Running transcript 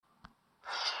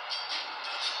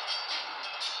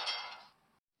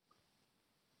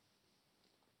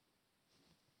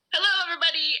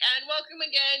welcome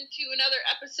again to another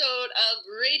episode of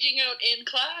Raging Out in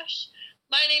Clash.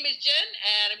 My name is Jen,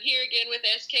 and I'm here again with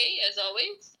SK, as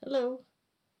always. Hello.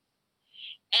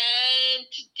 And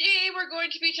today we're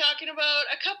going to be talking about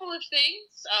a couple of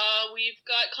things. We've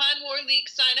got Clan War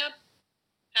League sign-up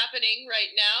happening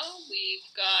right now. We've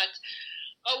got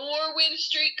a war win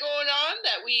streak going on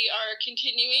that we are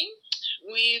continuing.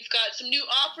 We've got some new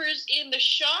offers in the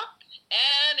shop.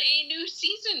 And a new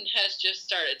season has just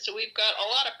started, so we've got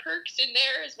a lot of perks in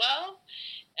there as well,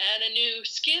 and a new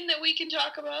skin that we can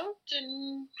talk about,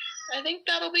 and I think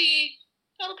that'll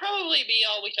probably be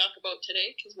all we talk about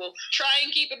today, because we'll try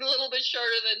and keep it a little bit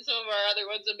shorter than some of our other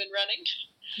ones have been running.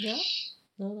 Yeah,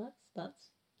 no, that's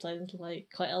sounds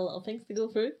like quite a lot of things to go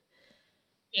through.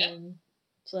 Yeah.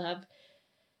 So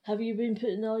have you been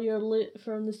putting all your loot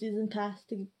from the season pass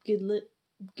to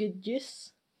good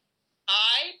use?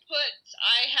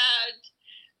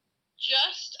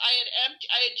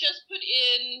 I had just put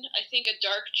in, I think, a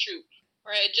dark troop,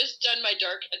 or I had just done a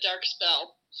dark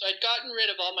spell, so I'd gotten rid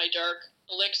of all my dark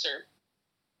elixir.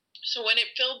 So when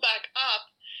it filled back up,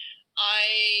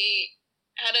 I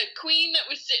had a queen that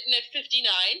was sitting at 59,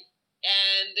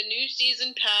 and the new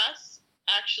season pass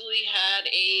actually had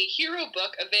a hero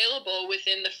book available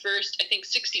within the first, I think,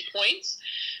 60 points.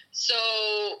 So,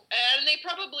 and they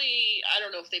probably, I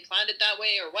don't know if they planned it that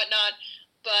way or whatnot,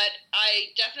 but I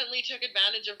definitely took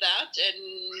advantage of that and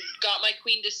got my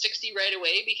queen to 60 right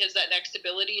away, because that next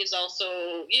ability is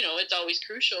also, it's always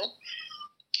crucial.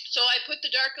 So I put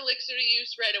the dark elixir to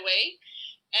use right away,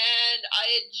 and I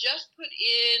had just put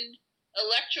in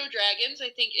electro dragons,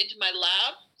 I think, into my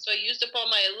lab. So I used up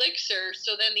all my elixir.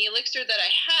 So then the elixir that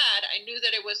I had, I knew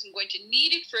that I wasn't going to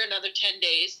need it for another 10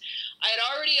 days. I had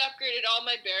already upgraded all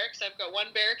my barracks. I've got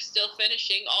one barrack still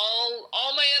finishing.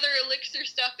 All my other elixir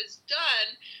stuff is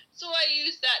done. So I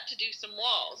used that to do some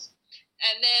walls.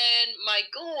 And then my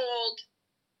gold,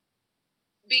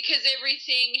 because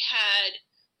everything had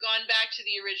gone back to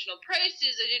the original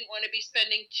prices, I didn't want to be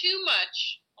spending too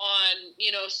much on,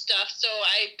 stuff. So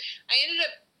I ended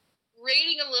up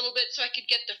rating a little bit so I could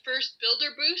get the first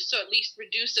builder boost, so at least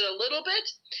reduce it a little bit.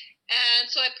 And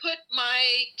so I put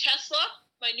my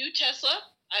new Tesla,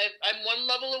 I'm one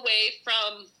level away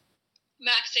from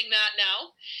maxing that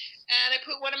now, and I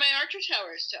put one of my archer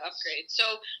towers to upgrade.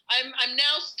 So I'm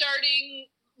now starting,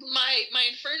 my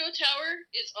Inferno tower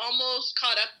is almost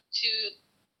caught up to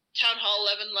Town Hall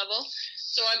 11 level,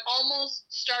 so I'm almost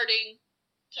starting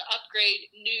to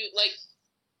upgrade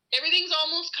everything's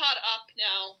almost caught up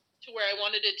now to where I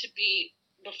wanted it to be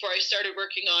before I started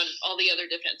working on all the other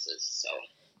defenses.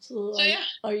 So yeah.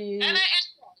 Are you? And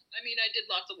I did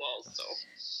lots of walls. So.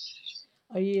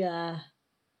 Are you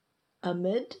a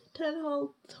mid Town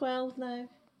Hall 12 now?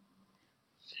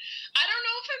 I don't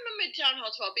know if I'm a mid Town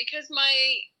Hall 12, because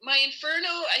my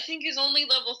Inferno, I think, is only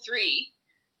level 3.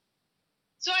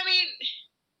 So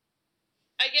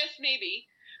I guess maybe.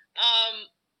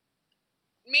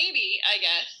 Maybe, I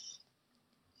guess.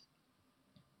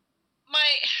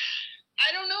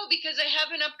 I don't know, because I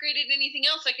haven't upgraded anything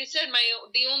else. Like I said,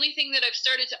 the only thing that I've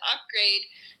started to upgrade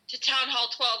to Town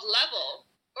Hall 12 level,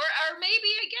 or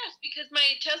maybe, I guess, because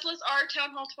my Teslas are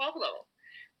Town Hall 12 level.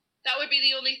 That would be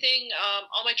the only thing.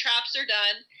 All my traps are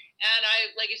done, and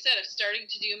like I said, I'm starting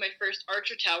to do my first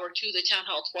archer tower to the Town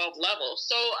Hall 12 level.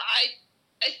 So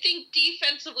I think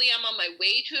defensively I'm on my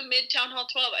way to a mid Town Hall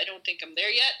 12. I don't think I'm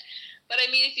there yet. But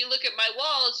if you look at my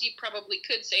walls, you probably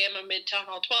could say I'm a mid Town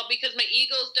Hall 12, because my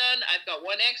Eagle's done. I've got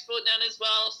one Expo done as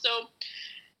well. So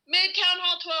mid Town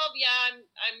Hall 12, yeah,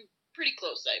 I'm pretty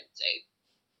close, I would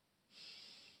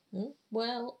say.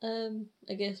 Well,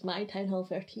 I guess my Town Hall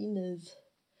 13 is...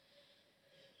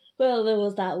 Well, there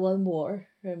was that one war,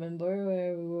 remember,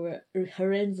 where we were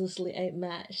horrendously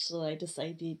outmatched, so I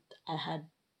decided I had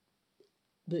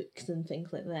books and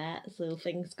things like that, so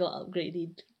things got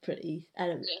upgraded pretty.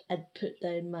 I'd put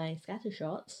down my scatter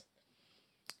shots.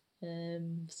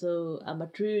 So I'm a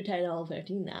true Town Hall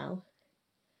 13 now.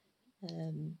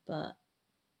 But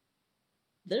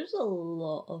there's a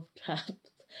lot of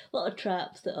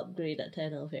traps to upgrade at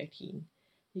Town Hall 13.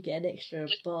 You get an extra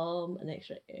bomb, an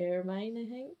extra air mine, I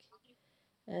think.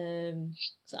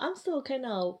 So I'm still kind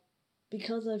of,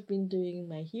 because I've been doing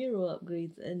my hero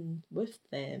upgrades in with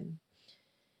them,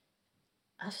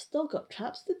 I've still got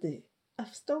traps to do.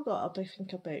 I've still got, I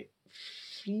think, about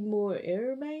 3 more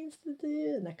air mines to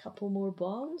do and a couple more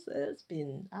bombs.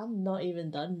 I'm not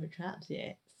even done with traps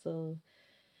yet. So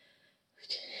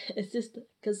it's just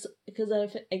because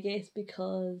I guess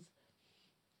because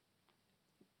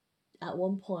at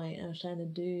one point I was trying to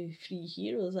do 3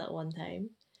 heroes at one time.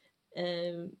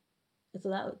 so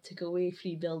that took away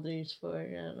free builders for,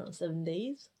 I don't know, 7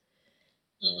 days.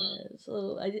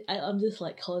 So I'm just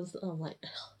like constant. I'm like,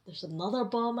 there's another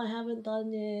bomb I haven't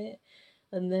done yet,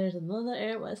 and there's another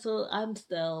air. So I'm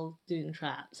still doing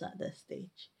traps at this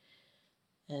stage.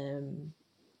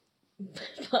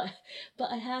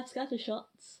 But I have scatter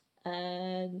shots,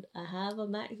 and I have a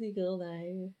max eagle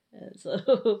now.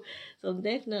 So I'm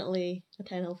definitely a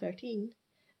 10 out of 13.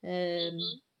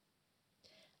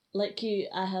 Like you,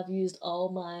 I have used all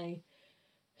my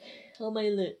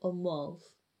loot on walls.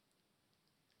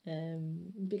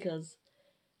 Because,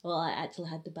 well, I actually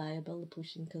had to buy a builder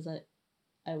potion because I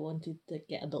wanted to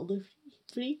get a builder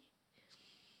free.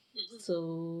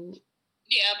 So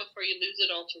yeah, before you lose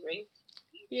it all to raid.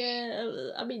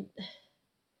 Yeah, I mean,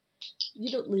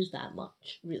 you don't lose that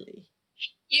much, really.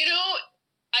 You know,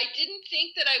 I didn't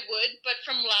think that I would, but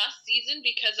from last season,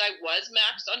 because I was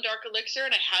maxed on Dark Elixir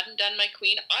and I hadn't done my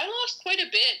Queen, I lost quite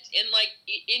a bit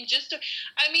in just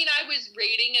I mean, I was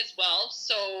raiding as well,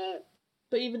 so.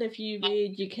 But even if you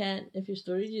raid, you can't. If your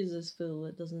storage is full,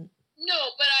 it doesn't.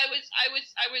 No, but I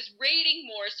was raiding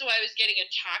more, so I was getting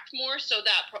attacked more. So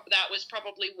that was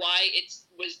probably why it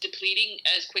was depleting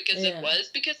as quick as it was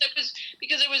because I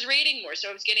was raiding more, so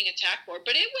I was getting attacked more.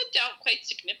 But it went down quite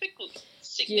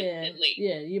significantly.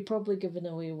 Yeah, you're probably giving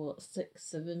away what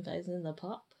 6,000-7,000 a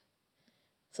pop.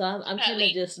 So I'm kind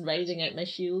of just riding out my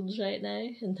shields right now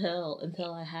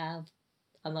until I have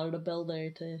another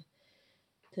builder to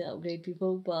upgrade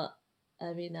people. But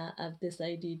I mean, I've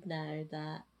decided now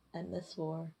that in this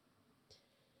war,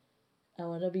 I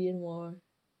want to be in war.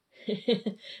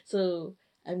 So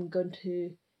I'm going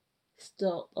to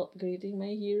stop upgrading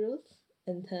my heroes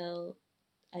until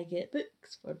I get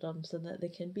books for them so that they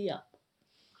can be up.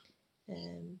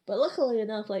 But luckily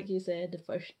enough, like you said, the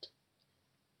first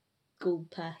gold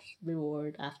pass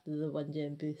reward after the 1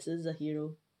 gem boost is a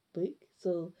hero book,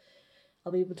 so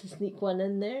I'll be able to sneak one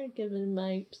in there given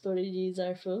my storages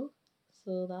are full,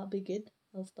 so that'll be good.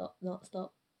 I'll not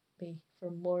stop me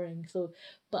from warring. So,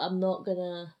 but I'm not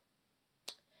gonna.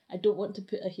 I don't want to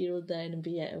put a hero down and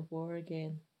be out of war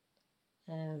again.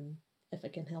 If I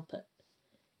can help it,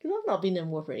 because I've not been in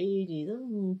war for ages.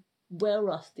 I'm well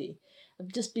rusty.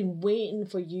 I've just been waiting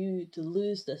for you to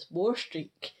lose this war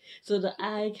streak so that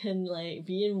I can like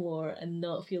be in war and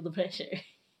not feel the pressure.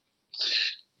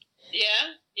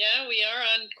 Yeah, we are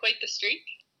on quite the streak.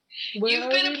 You've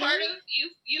been a part of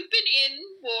you've been in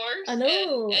wars. I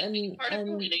know, and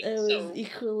it was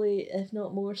equally, if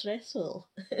not more, stressful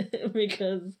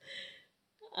because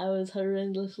I was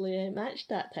horrendously outmatched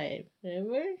that time.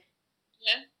 Remember?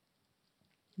 Yeah.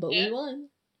 But we won.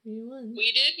 We won.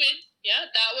 We did win. Yeah,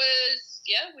 that was.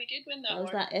 Yeah, we did win that war.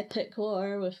 That was that epic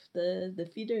war with the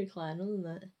feeder clan,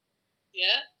 wasn't it?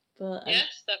 Yeah. But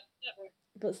yes, that war.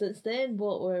 But since then,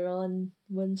 we're on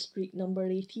win streak number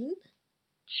 18.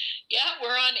 Yeah, we're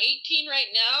on 18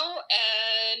 right now,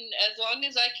 and as long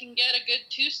as I can get a good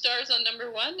 2 stars on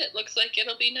number 1, it looks like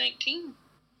it'll be 19.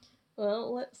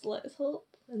 Well, let's hope.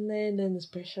 And then there's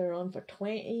pressure on for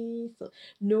 20. So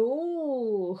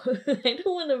no, I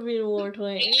don't want to be in war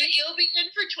 20. Yeah, you'll be in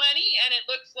for 20, and it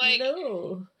looks like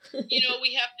no.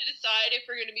 We have to decide if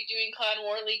we're going to be doing clan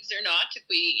war leagues or not, if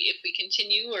we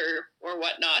continue or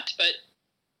whatnot. But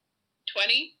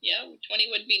 20, 20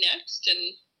 would be next,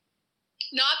 and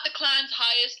not the clan's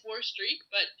highest war streak,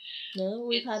 but no,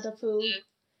 we've had a full week.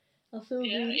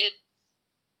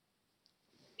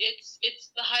 It's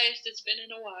the highest it's been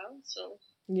in a while, so.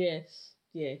 Yes.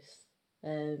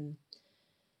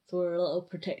 So we're a little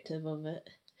protective of it.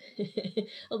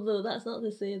 Although that's not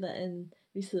to say that in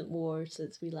recent wars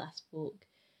since we last spoke,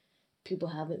 people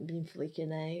haven't been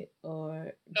flaking out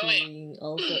or doing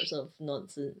all sorts of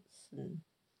nonsense and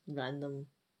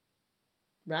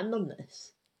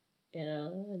randomness,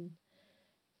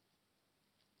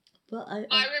 but I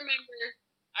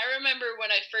remember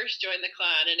when I first joined the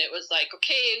clan, and it was like,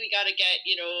 okay, we got to get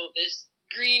this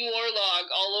green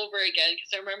warlog all over again,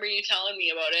 because I remember you telling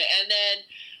me about it, and then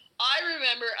I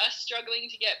remember us struggling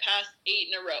to get past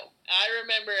 8 in a row. I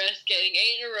remember us getting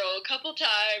 8 in a row a couple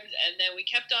times, and then we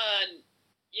kept on,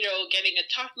 getting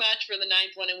a tough match for the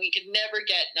 9th one, and we could never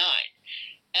get 9.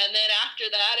 And then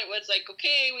after that, it was like,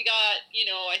 okay, we got,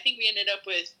 I think we ended up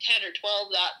with 10 or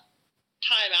 12 that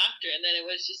time after, and then it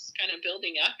was just kind of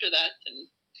building after that,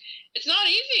 and it's not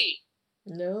easy.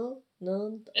 No.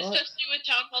 Especially with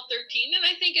Town Hall 13, and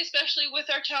I think especially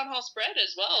with our Town Hall spread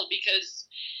as well,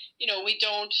 because, we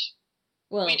don't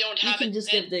have. You can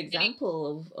just give the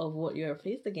example of what you're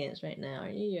faced against right now,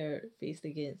 aren't you? You're faced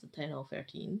against a Town Hall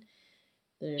 13.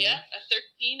 Yeah, a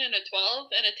 13 and a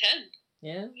 12 and a 10.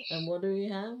 Yeah, and what do we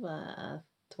have? A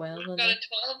 12 We've got a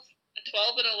 12, a A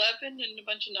 12 and 11 and a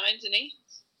bunch of 9s and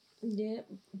 8s. Yeah,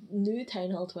 new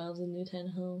Town Hall 12s and new Town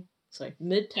Hall... Sorry,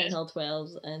 mid Town Hall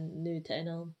 12s and new Town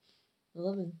Hall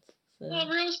 11s. So. Well,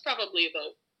 Rose probably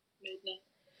about mid now.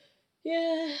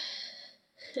 Yeah.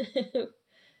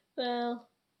 Well,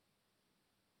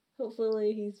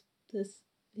 hopefully he's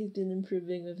been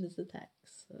improving with his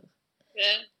attacks. So.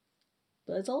 Yeah.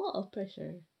 But it's a lot of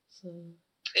pressure, so...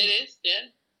 It is, yeah.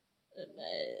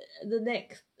 The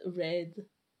next red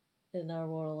in our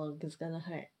warlog is gonna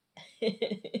hurt.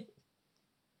 It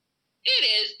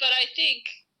is, but I think,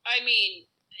 I mean,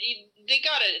 they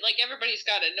gotta, like, everybody's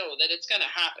gotta know that it's gonna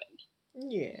happen.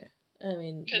 Yeah, I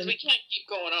mean... Because we can't keep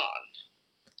going on.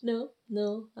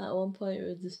 No, at one point it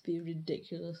would just be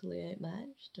ridiculously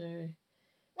outmatched, or...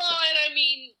 Well, and I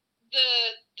mean,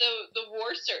 the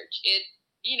war search, it,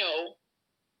 you know,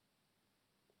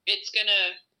 it's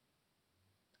gonna...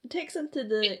 It takes into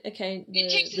the account the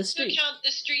takes into streak. account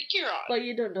the streak you're on. But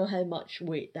you don't know how much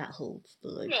weight that holds,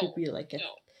 though. It could be like a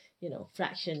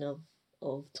fraction of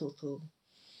total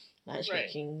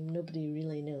matchmaking. Right. Nobody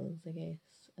really knows, I guess.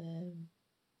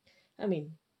 I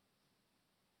mean,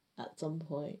 at some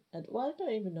point, I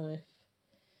don't even know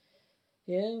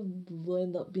if will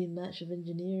end up being match of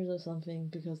engineers or something,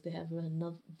 because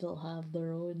they'll have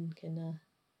their own kind of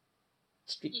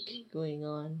streak going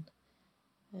on.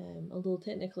 Although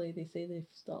technically they say they've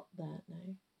stopped that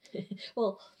now.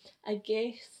 Well, I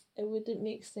guess it wouldn't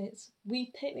make sense.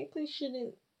 We technically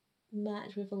shouldn't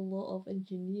match with a lot of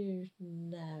engineers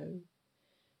now,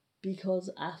 because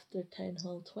after Town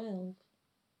Hall 12,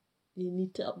 you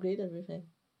need to upgrade everything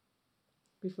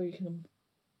before you can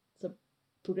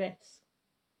progress.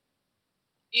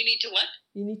 You need to what?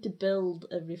 You need to build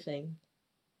everything.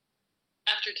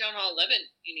 After Town Hall 11,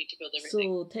 you need to build everything.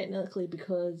 So technically,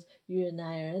 because you and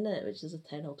I are in it, which is a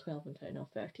Town Hall 12 and Town Hall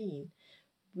 13,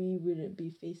 we shouldn't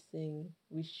be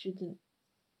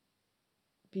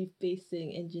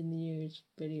facing engineers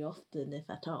very often, if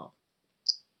at all.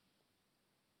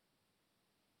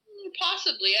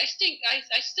 Possibly. I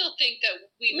still think that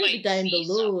we maybe might down see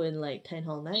below some. In like Town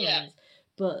Hall 9s,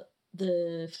 but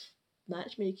the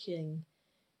matchmaking,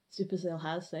 Supercell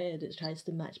has said it tries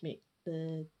to matchmake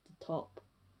the top,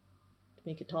 to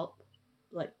make it top,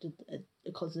 like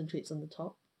it concentrates on the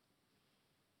top.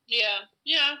 Yeah.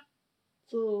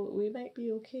 So we might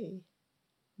be okay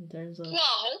in terms of... Well,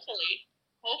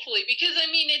 hopefully, because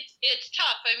I mean it's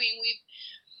tough. I mean,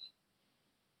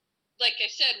 like I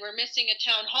said, we're missing a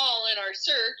town hall in our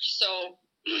search, so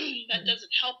that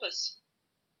doesn't help us.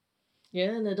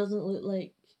 Yeah, and it doesn't look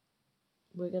like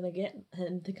we're gonna get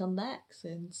him to come back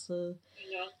soon, so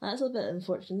that's a bit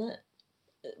unfortunate.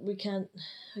 We can't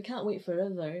wait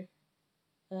forever,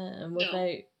 and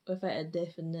without a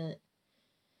definite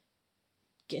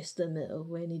guesstimate of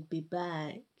when he'd be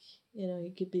back. You know,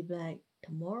 he could be back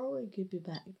tomorrow, he could be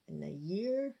back in a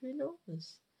year, who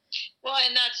knows? Well,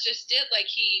 and that's just it. Like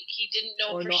he didn't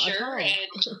know or for not sure,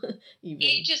 and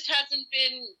he just hasn't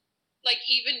been like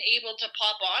even able to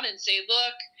pop on and say,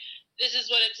 "Look, this is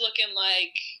what it's looking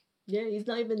like." Yeah, he's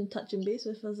not even touching base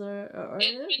with us or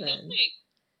anything.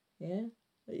 Yeah,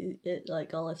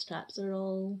 like all his traps are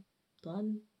all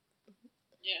done.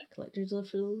 Yeah, collectors are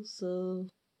full, so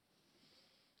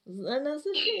and that's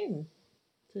a shame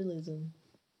to lose him.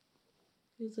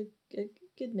 He's a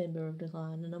good member of the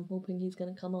clan, and I'm hoping he's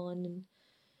going to come on and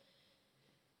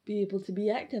be able to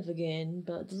be active again,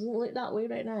 but it doesn't look that way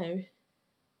right now. And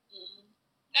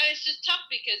it's just tough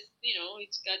because, you know,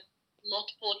 he's got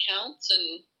multiple accounts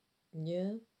and...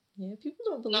 Yeah, people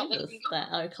don't believe us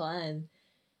that our clan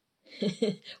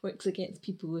works against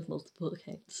people with multiple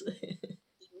accounts.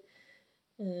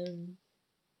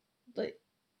 But,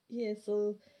 yeah,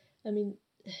 so, I mean,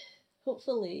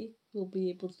 hopefully we'll be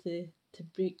able to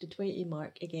break the 20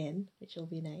 mark again, which will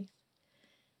be nice.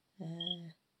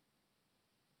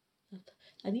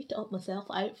 I need to up myself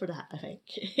out for that, I think.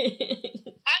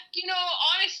 You know,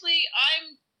 honestly,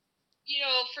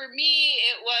 for me,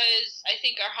 it was, I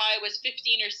think our high was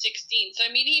 15 or 16. So,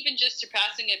 I mean, even just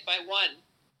surpassing it by 1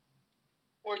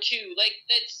 or 2, like,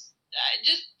 that's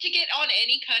just to get on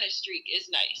any kind of streak is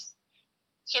nice.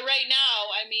 So right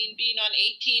now, I mean, being on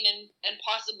 18 and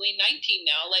possibly 19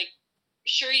 now, like,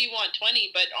 sure you want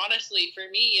 20, but honestly, for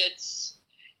me, it's,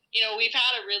 you know, we've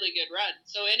had a really good run.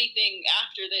 So anything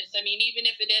after this, I mean, even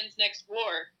if it ends next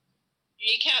war,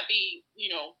 you can't be, you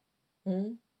know,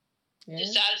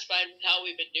 dissatisfied with how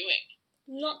we've been doing.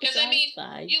 Not because I mean,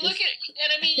 you look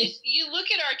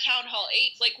at our Town Hall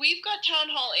 8s. Like, we've got Town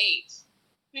Hall 8s.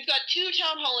 We've got 2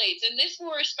 Town Hall 8s, and this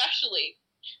war especially.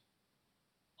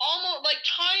 Almost like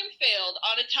time failed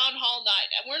on a Town Hall 9,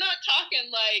 and we're not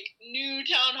talking like new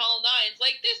Town Hall 9s.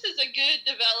 Like, this is a good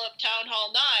developed Town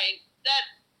Hall 9 that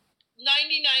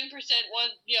 99%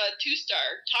 2-star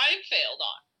time failed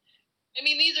on. I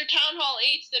mean, these are Town Hall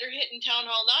 8s that are hitting Town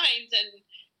Hall 9s, and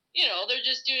they're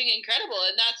just doing incredible,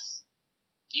 and that's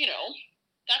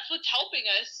that's what's helping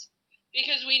us,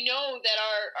 because we know that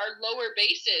our lower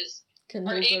bases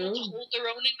are able to hold their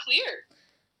own and clear.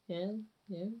 Yeah.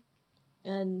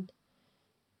 And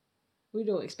we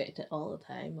don't expect it all the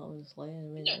time, obviously. I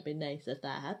mean, it'd be nice if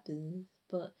that happens,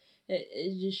 but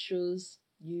it just shows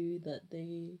you that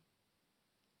they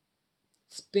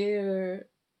spare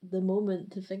the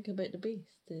moment to think about the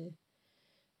base. To,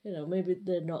 maybe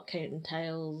they're not counting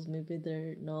tiles, maybe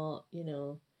they're not,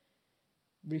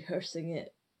 rehearsing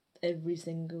it every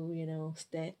single,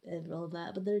 step and all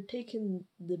that, but they're taking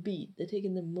the beat, they're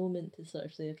taking the moment to sort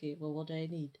of say, okay, well, what do I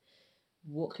need?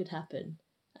 What could happen?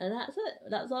 And that's it.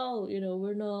 That's all.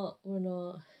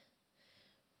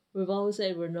 We've always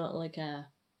said we're not like a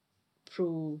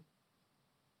pro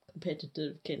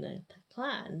competitive kind of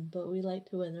clan, but we like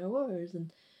to win our wars,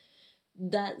 and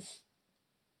that's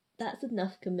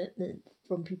enough commitment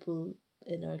from people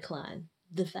in our clan.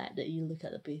 The fact that you look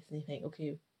at the base and you think,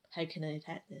 okay, how can I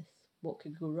attack this? What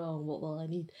could go wrong? What will I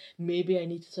need? Maybe I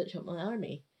need to switch up my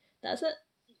army. That's it.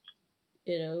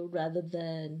 Rather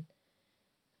than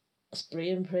spray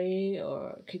and pray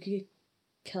or cookie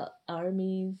cut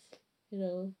armies,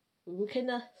 we're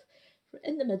kind of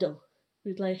in the middle.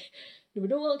 We don't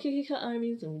want cookie cut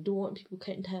armies, and we don't want people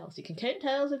counting tiles. You can count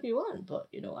tiles if you want, but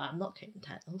I'm not counting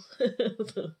tiles.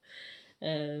 So,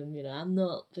 I'm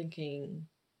not thinking,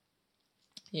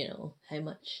 how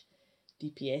much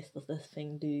DPS does this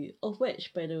thing do? Of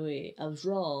which, by the way, I was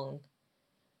wrong.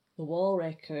 The wall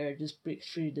wrecker just breaks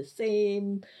through the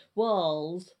same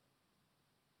walls.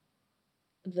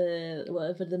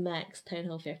 Whatever the max Town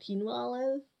Hall 13 wall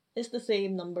is, it's the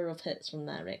same number of hits from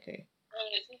that wrecker. Oh,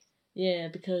 is it? Yeah,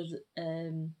 because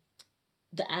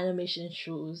the animation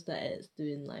shows that it's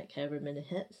doing like however many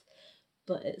hits,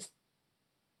 but it's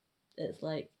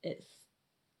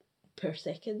per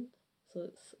second, so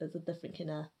it's a different kind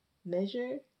of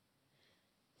measure.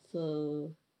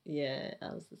 So yeah,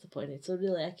 I was disappointed. So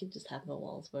really, I could just have my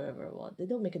walls wherever I want. They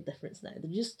don't make a difference now.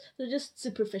 They're just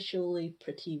superficially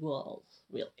pretty walls,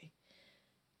 really.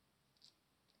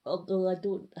 Although I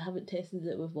haven't tested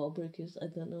it with wall breakers. I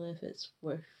don't know if it's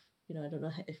worth. I don't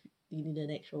know if you need an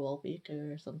extra wall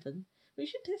breaker or something. We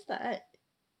should test that out.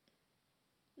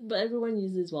 But everyone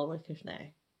uses wall breakers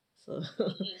now, so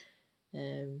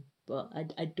but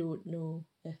I don't know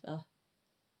if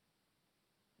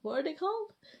what are they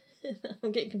called?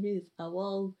 I'm getting confused. A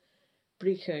wall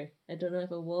breaker. I don't know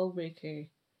if a wall breaker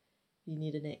you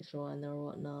need an extra one or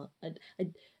whatnot.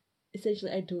 I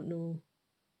essentially I don't know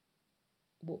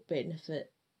what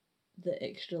benefit the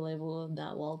extra level of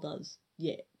that wall does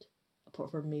yet.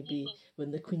 Apart from maybe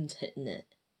when the queen's hitting it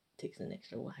takes an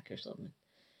extra whack or something.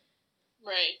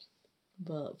 Right.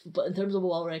 But in terms of a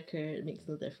wall wrecker, it makes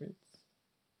no difference.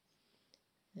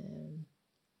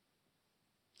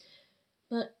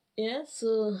 But yeah,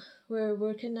 so we're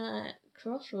working at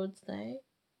crossroads now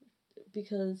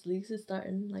because leagues is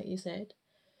starting, like you said.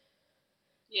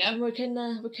 Yeah. And we're kind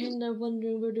of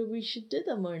wondering whether we should do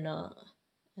them or not.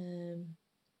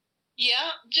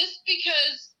 Yeah, just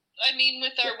because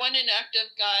with our one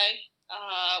inactive guy,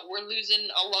 we're losing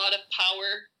a lot of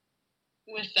power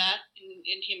with that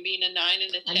in him being a 9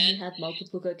 and a 10. And he had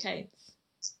multiple accounts.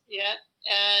 Yeah,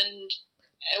 and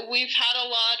we've had a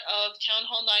lot of Town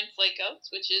Hall 9 flakeouts,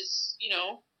 which is,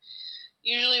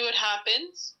 usually what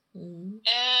happens. Mm-hmm.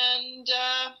 And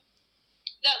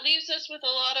that leaves us with a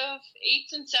lot of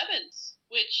 8s and 7s,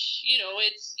 which,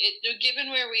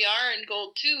 given where we are in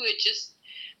Gold 2,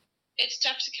 it's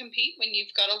tough to compete when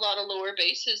you've got a lot of lower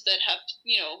bases that have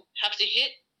to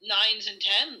hit 9s and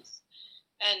 10s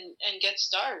and get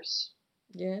stars.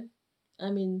 Yeah,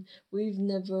 we've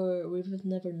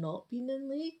never not been in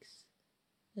leagues,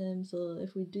 so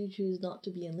if we do choose not to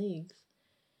be in leagues,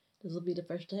 this will be the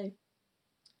first time.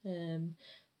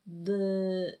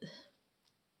 The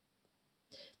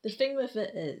thing with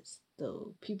it is,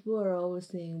 though, people are always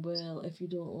saying, well, if you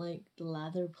don't like the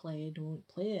ladder play, don't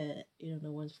play it.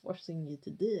 No one's forcing you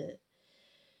to do it.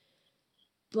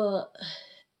 But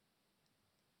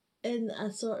in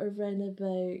a sort of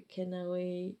roundabout kind of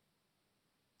way,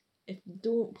 if you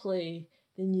don't play,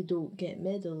 then you don't get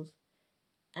medals.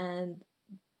 And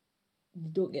you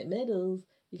don't get medals,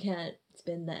 you can't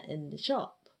spend that in the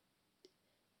shop.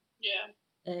 Yeah.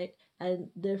 Right?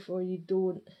 And therefore you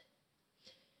don't...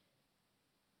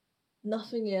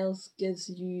 Nothing else gives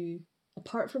you a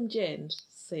apart from gems,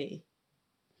 say,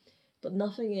 but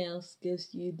nothing else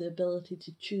gives you the ability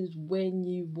to choose when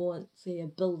you want, say, a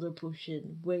builder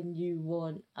potion, when you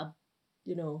want a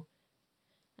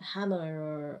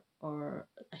hammer or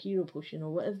a hero potion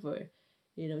or whatever.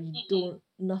 You don't.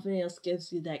 Nothing else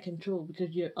gives you that control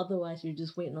because you're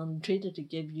just waiting on the trader to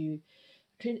give you.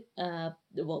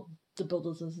 Well, the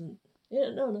builder doesn't.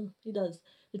 Yeah, no, he does.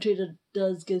 The trader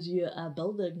does gives you a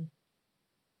building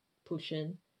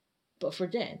potion, but for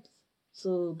gems.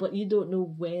 So, but you don't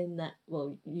know when that.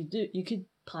 Well, you do. You could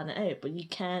plan it out, but you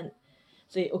can't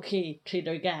say, "Okay,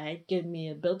 trader guy, give me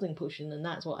a building potion, and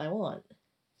that's what I want."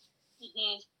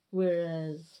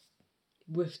 Whereas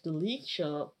with the League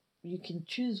Shop, you can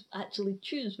actually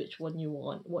choose which one you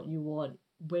want, what you want,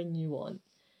 when you want.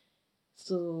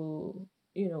 So,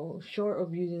 short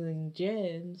of using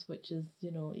gems, which is,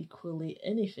 equally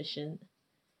inefficient,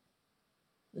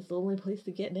 it's the only place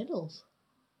to get medals.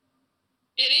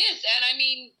 It is, and I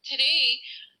mean, today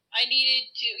I needed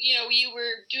to, you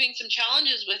were doing some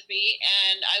challenges with me,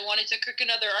 and I wanted to cook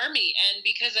another army, and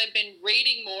because I've been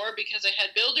raiding more, because I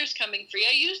had builders coming free,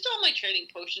 I used all my training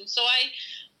potions, so I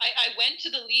went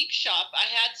to the League Shop, I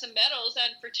had some medals,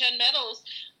 and for 10 medals,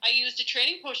 I used a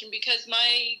training potion, because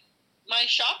my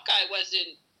shop guy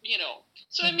wasn't,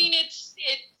 so I mean, it's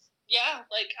yeah,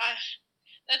 like,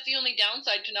 that's the only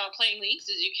downside to not playing leagues,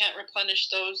 is you can't replenish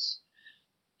those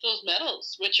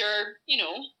medals, which are,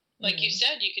 like you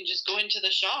said, you can just go into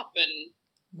the shop and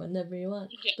whenever you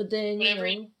want. But then,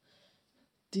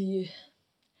 do you,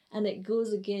 and it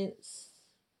goes against,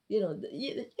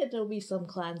 there'll be some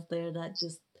clans there that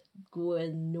just go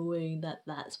in knowing that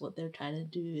that's what they're trying to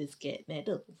do is get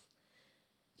medals.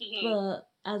 But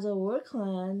as a war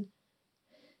clan,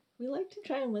 we like to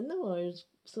try and win the wars,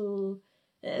 so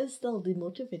it is still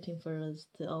demotivating for us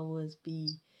to always be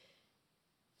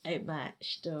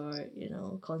outmatched or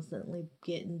constantly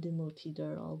getting demoted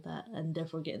or all that, and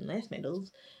therefore getting less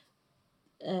medals.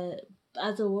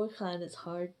 As a war clan, it's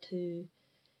hard to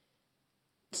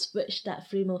switch that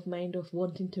frame of mind of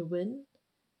wanting to win.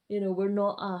 We're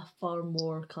not a farm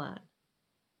war clan.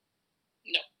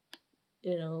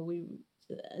 No. We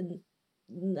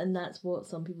and that's what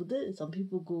some people do. Some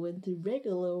people go into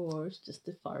regular wars just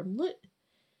to farm loot.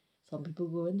 Some people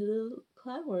go into the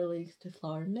clan war leagues to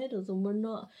farm medals, and we're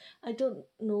not. I don't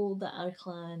know that our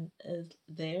clan is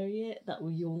there yet, that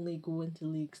we only go into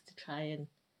leagues to try and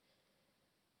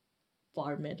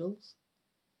farm medals.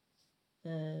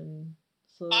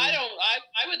 So I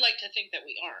would like to think that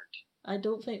we aren't. I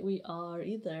don't think we are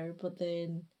either, but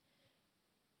then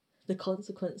the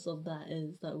consequence of that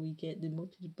is that we get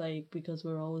demoted because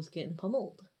we're always getting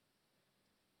pummeled.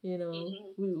 The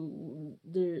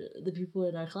people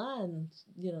in our clans,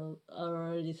 are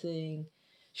already saying,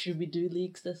 should we do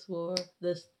leagues this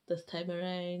time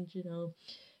around?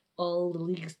 All the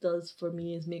leagues does for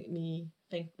me is make me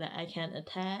think that I can't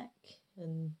attack,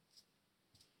 and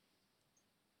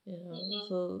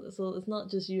so it's not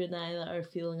just you and I that are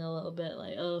feeling a little bit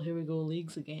like, oh, here we go,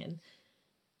 leagues again.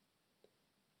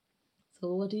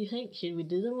 So what do you think? Should we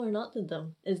do them or not do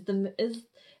them? Is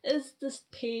this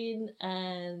pain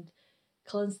and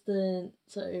constant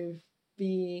sort of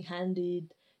being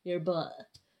handed your butt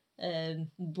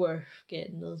worth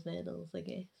getting those medals, I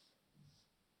guess?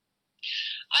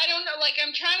 I don't know, like,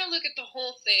 I'm trying to look at the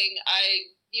whole thing.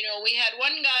 We had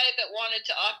one guy that wanted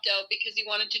to opt out because he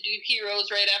wanted to do heroes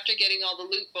right after getting all the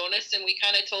loot bonus, and we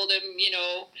kind of told him,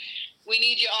 we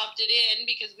need you opted in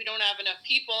because we don't have enough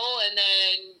people. And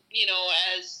then,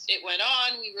 as it went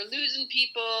on, we were losing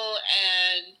people,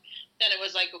 and then it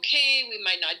was like, okay, we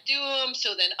might not do them.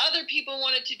 So then other people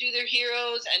wanted to do their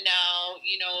heroes, and now,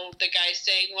 the guy's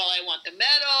saying, well, I want the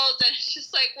medals, and it's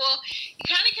just like, well, you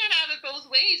kind of can't have it both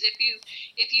ways. If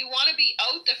you want to be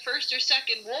out the first or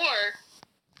second war,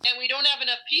 and we don't have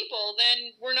enough people,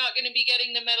 then we're not going to be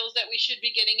getting the medals that we should be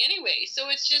getting anyway. So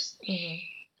it's just, I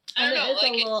don't know.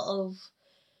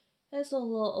 It's a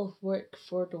lot of work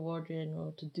for the War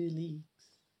General to do leagues.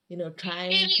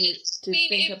 Trying to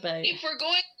think about. If we're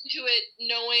going into it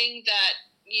knowing that,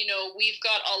 we've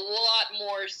got a lot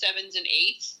more 7s and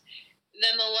 8s,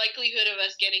 then the likelihood of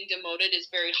us getting demoted is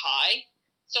very high.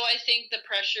 So I think the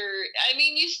pressure, I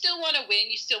mean, you still want to win,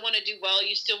 you still want to do well,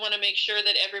 you still want to make sure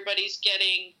that everybody's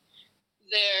getting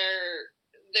their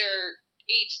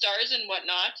 8 stars and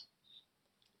whatnot.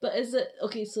 But is it,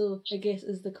 okay, so I guess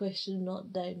is the question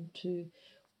not down to,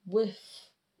 with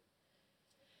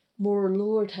more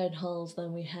lower town halls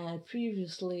than we had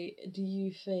previously, do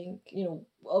you think,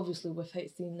 obviously without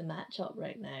seeing the matchup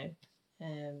right now,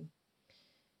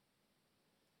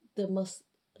 there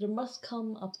must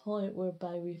come a point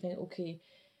whereby we think, okay,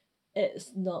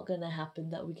 it's not going to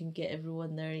happen that we can get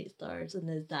everyone their 8 stars. And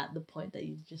is that the point that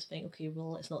you just think, okay,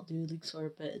 well, let's not do Leagues for a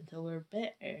bit until we're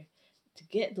better to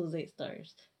get those 8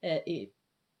 stars? 8,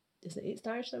 is it 8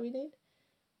 stars that we need?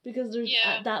 Because there's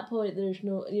at that point, there's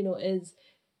no,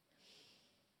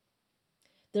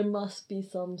 there must be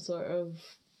some sort of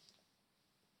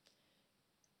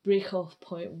break off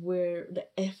point where the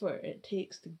effort it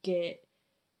takes to get,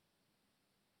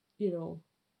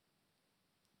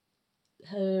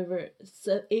 however,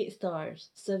 8 stars,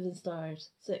 7 stars,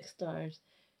 6 stars,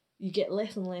 you get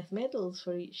less and less medals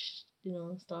for each,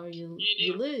 star you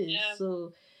lose. Yeah.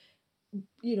 So,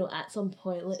 at some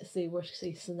point, let's say worst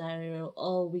case scenario,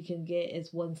 all we can get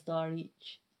is 1 star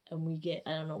each, and we get,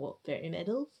 30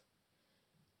 medals.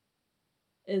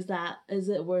 Is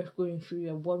it worth going through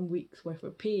a 1 week's worth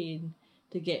of pain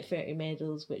to get 30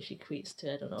 medals, which equates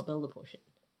to, build a potion?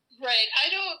 Right. I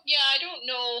don't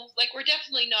know. Like, we're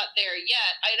definitely not there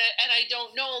yet. And I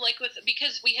don't know, like,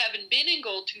 because we haven't been in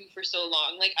Gold 2 for so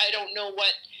long. Like, I don't know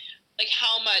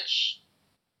how much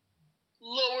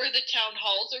lower the town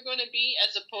halls are going to be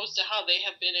as opposed to how they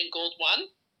have been in Gold 1.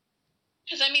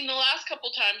 Because, I mean, the last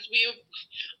couple times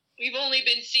we've only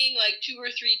been seeing, like, 2 or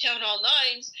 3 town hall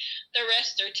 9s. The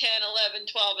rest are 10, 11,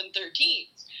 12, and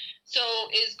 13s. So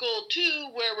is Gold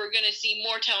 2 where we're going to see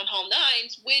more Town Hall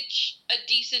 9s, which a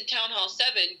decent Town Hall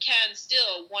 7 can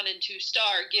still 1 and 2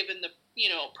 star given the,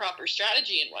 proper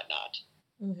strategy and whatnot.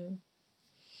 Mm-hmm.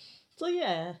 So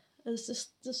yeah, it's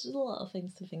just there's a lot of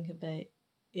things to think about.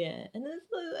 Yeah, and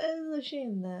it's a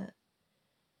shame that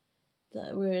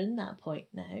we're in that point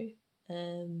now.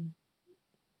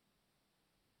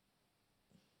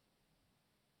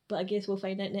 But I guess we'll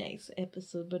find out next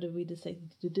episode whether we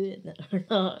decided to do it or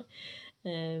not.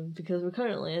 Because we're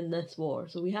currently in this war,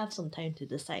 so we have some time to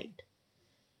decide.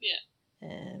 Yeah.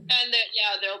 And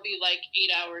there'll be like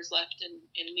 8 hours left in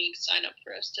League sign up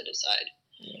for us to decide.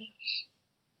 Yeah.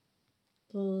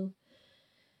 So,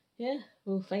 yeah,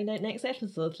 we'll find out next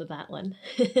episode for that one.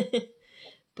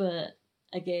 But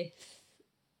I guess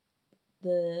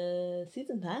the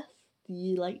season pass, do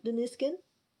you like the new skin?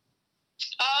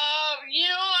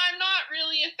 I'm not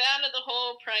really a fan of the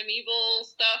whole primeval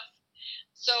stuff.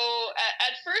 So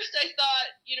at first I thought,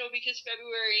 because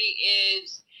February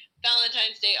is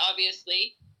Valentine's Day,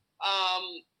 obviously,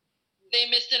 they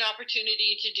missed an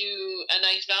opportunity to do a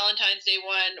nice Valentine's Day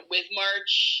one, with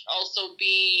March also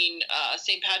being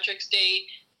St. Patrick's Day.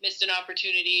 Missed an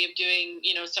opportunity of doing,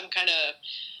 some kind of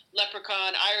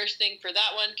leprechaun Irish thing for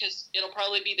that one, because it'll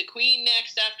probably be the Queen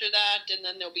next after that, and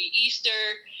then there'll be Easter.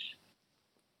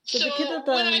 So they could have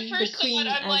done the Queen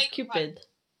as Cupid.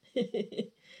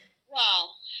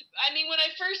 Well, I mean, when I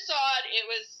first saw it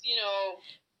was,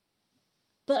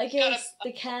 But I guess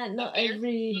they can't. Not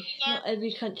every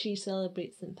country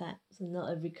celebrates St. Pat's, and not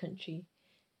every country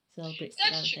celebrates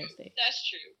Valentine's Day. That's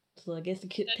true. So I guess they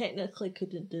technically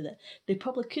couldn't do that. They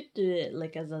probably could do it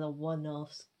like as a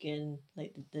one-off skin,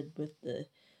 like they did with the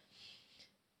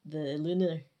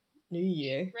Lunar New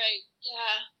Year. Right.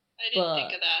 Yeah, I didn't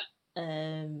think of that.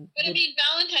 But I mean,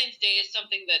 Valentine's Day is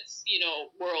something that's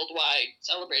worldwide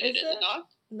celebrated, is it not?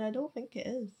 No, I don't think it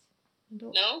is. I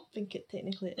don't No? think it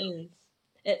technically is.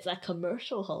 It's a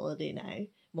commercial holiday now,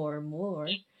 more and more,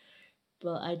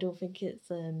 but I don't think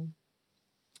it's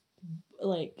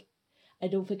I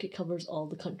don't think it covers all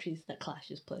the countries that Clash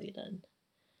is played in,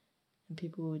 and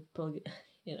people would probably,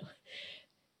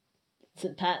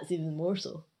 St. Pat's even more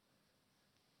so.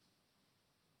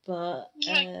 But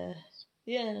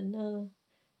yeah, no,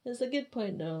 it's a good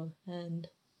point though,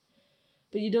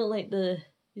 but you don't like the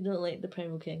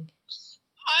Primal King.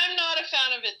 I'm not a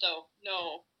fan of it though.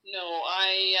 No,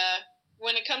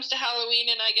 when it comes to Halloween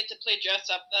and I get to play dress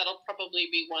up, that'll probably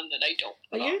be one that I don't.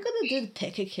 But you're gonna do the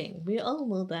P.E.K.K.A. King. We all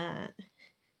know that.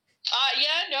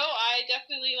 Yeah, no, I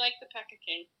definitely like the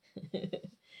P.E.K.K.A. King.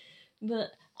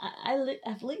 But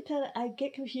I've looked at it. I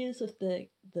get confused with the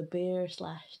bear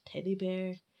 / teddy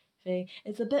bear thing.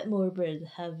 It's a bit morbid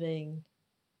having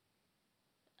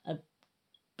a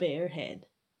bear head.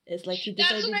 It's like he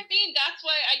decided... That's what I mean. That's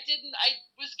why I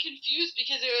was confused,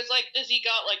 because it was like, does he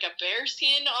got like a bear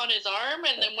skin on his arm,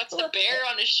 and then what's the bear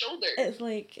on his shoulder? It's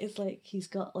like he's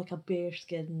got like a bear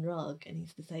skin rug, and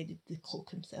he's decided to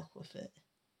cloak himself with it.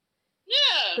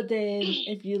 Yeah. But then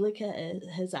if you look at it,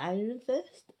 his Iron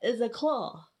Fist is a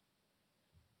claw.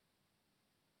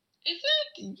 Is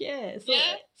it? Yeah.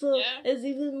 So it's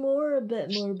even more a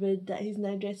bit morbid that he's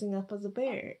now dressing up as a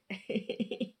bear.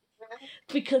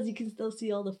 Because you can still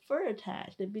see all the fur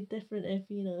attached. It'd be different if,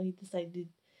 he decided,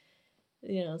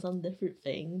 some different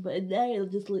thing. But now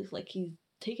it just looks like he's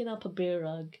taken up a bear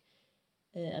rug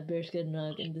a bearskin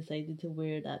rug and decided to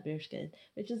wear that bearskin,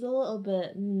 which is a little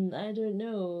bit, I don't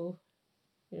know,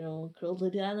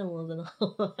 cruelty to animals and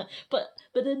all that. But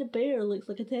then the bear looks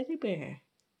like a teddy bear.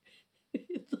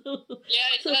 so, Yeah,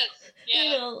 it does.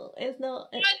 Yeah. It's not.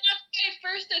 At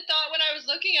first, I thought when I was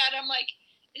looking at it, I'm like,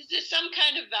 is this some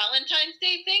kind of Valentine's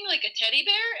Day thing, like a teddy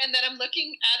bear? And then I'm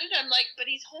looking at it, I'm like, but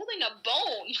he's holding a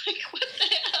bone. Like, what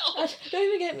the hell? Don't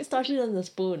even get me started on this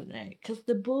bone, right? Because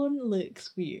the bone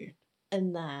looks weird,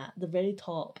 and that the very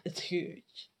top is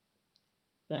huge.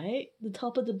 Right? The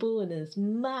top of the bone is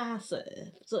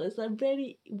massive. So it's a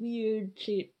very weird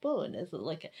shaped bone. Is it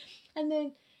like a, and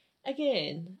then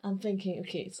again, I'm thinking,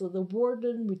 okay, so the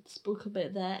warden, we spoke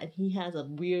about that, and he has a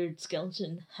weird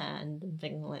skeleton hand and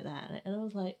things like that. Right? And I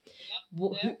was like,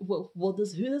 who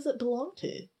does it belong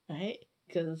to? Right?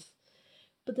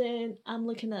 But then I'm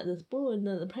looking at this bone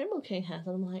that the Primal King has,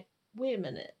 and I'm like, wait a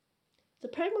minute. The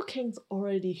Primal King's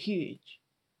already huge.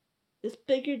 It's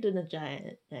bigger than a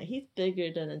giant. Right? He's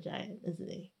bigger than a giant, isn't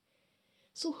he?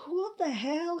 So what the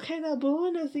hell kind of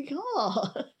bone has he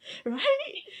got?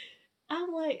 Right?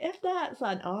 I'm like, if that's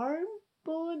an arm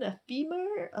bone, a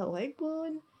femur, a leg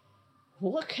bone,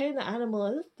 what kind of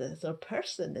animal is this or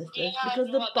person is this? Because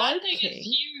the Barb King,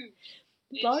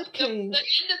 the end of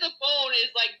the bone is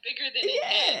like bigger than his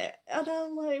head. And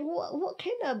I'm like, what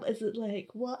kind of, is it like,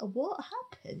 what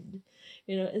happened?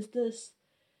 Is this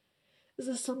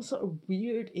some sort of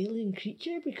weird alien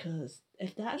creature? Because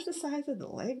if that's the size of the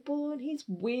leg bone, he's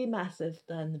way massive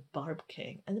than the Barb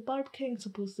King. And the Barb King's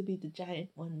supposed to be the giant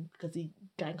one because he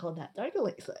drank all that dark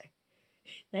elixir.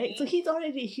 Right? So he's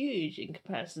already huge in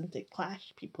comparison to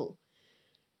Clash people.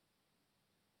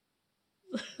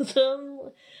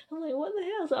 So I'm like, what the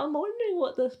hell? So I'm wondering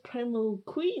what this Primal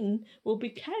Queen will be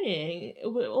carrying.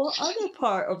 What other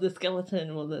part of the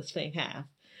skeleton will this thing have?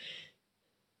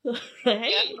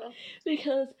 Right?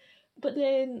 Yeah. But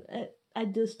then I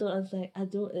just don't understand.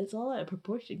 It's all out of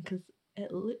proportion because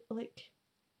it looked like,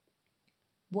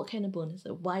 what kind of bone is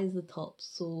it? Why is the top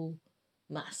so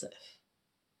massive?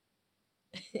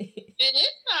 It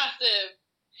is massive.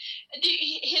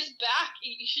 His back,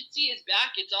 you should see his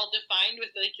back. It's all defined with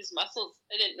like his muscles.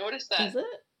 I didn't notice that. Is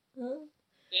it? Yeah.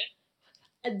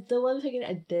 And the one thing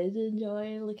I did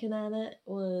enjoy looking at it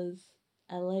was,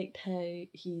 I liked how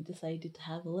he decided to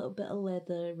have a little bit of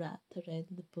leather wrapped around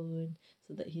the bone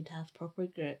so that he'd have proper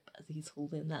grip as he's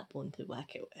holding that bone to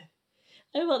whack it with.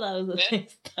 I thought that was a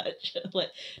nice touch.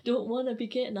 Like, don't want to be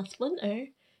getting a splinter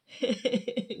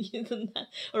using that,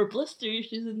 or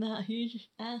blisters using that huge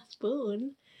ass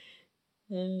bone.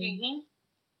 I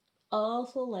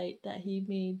also like that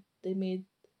they made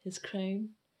his crown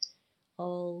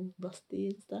all rusty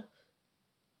and stuff.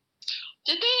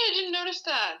 Did they? I didn't notice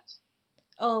that.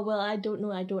 Oh, well, I don't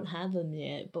know. I don't have them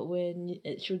yet. But when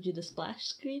it showed you the splash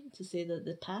screen to say that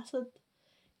the pass had,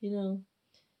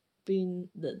 been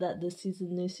that this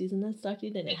new season has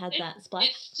started, and it had that splash.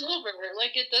 It's silver.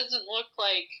 Like, it doesn't look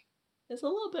like. It's a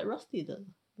little bit rusty though.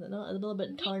 Is it not? A little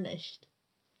bit tarnished.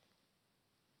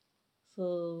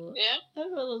 So yeah, I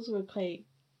thought those were quite.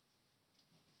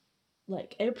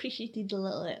 Like, I appreciated the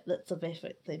little bits of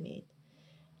effort they made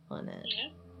on it. Yeah.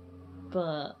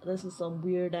 But this is some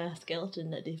weird ass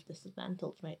skeleton that they've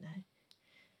dismantled right now.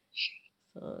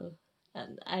 So,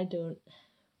 and I don't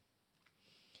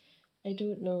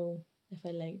know if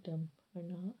I liked him or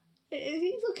not.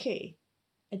 He's okay.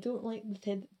 I don't like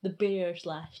the bear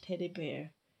 / teddy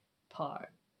bear part.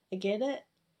 I get it,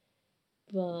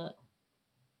 but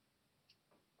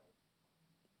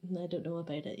I don't know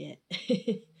about it yet.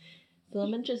 So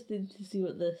I'm interested to see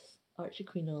what this Archer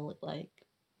Queen will look like.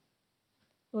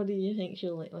 What do you think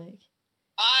she'll look like?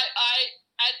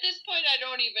 At this point, I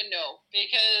don't even know,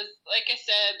 because, like I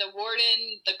said, the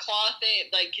warden, the claw thing,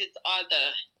 like,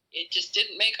 it just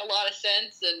didn't make a lot of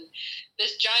sense, and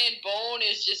this giant bone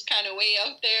is just kind of way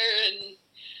out there, and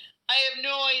I have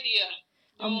no idea.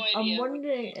 I'm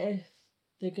wondering if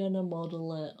they're gonna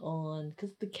model it on,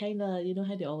 because they kind of,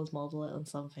 how they always model it on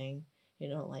something,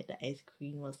 like the Ice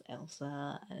Queen was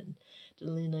Elsa, and the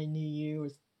Lunar New Year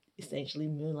was essentially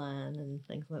Mulan and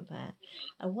things like that.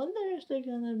 I wonder if they're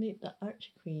gonna make the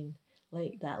Archer Queen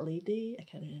like that lady. I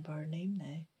can't remember her name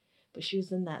now, but she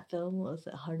was in that film. What was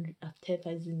it,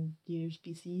 10,000 years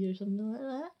BC or something like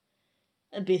that?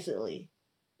 And basically,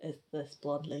 it's this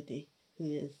blonde lady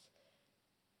who is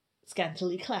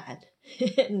scantily clad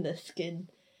in the skin,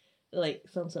 like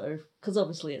some sort of, because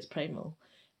obviously it's primal,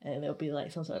 and it'll be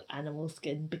like some sort of animal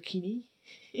skin bikini.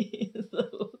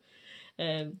 So.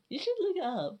 You should look it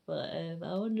up, but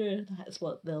I wonder if that's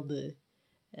what they'll do.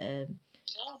 I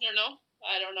don't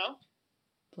know.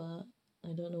 But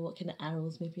I don't know what kind of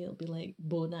arrows. Maybe it'll be like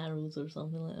bone arrows or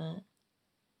something like that.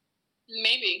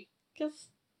 Maybe. Because,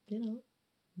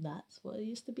 that's what it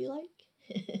used to be like.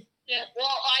 Yeah.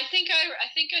 Well, I think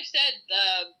I said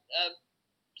the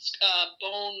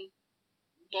bone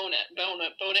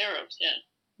arrows. Yeah.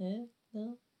 Yeah.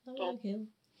 No. Okay.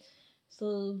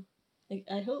 So,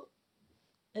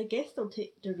 I guess they'll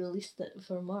release it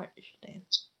for March then.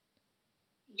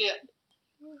 Yeah.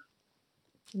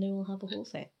 And then we'll have a whole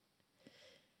set.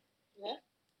 Yeah.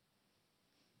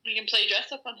 We can play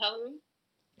dress up on Halloween.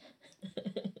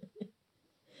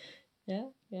 Yeah.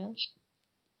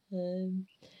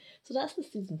 So that's the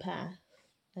season pass.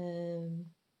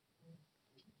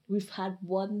 We've had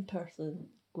one person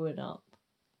growing up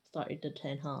started the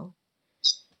 10 hall.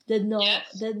 Did not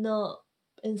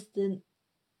instant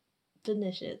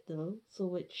finish it though, so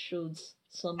which shows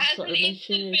some sort of maturity.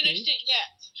 Hasn't finished it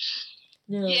yet.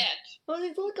 No. Yet. Well,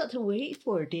 they've only got to wait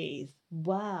 4 days.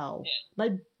 Wow.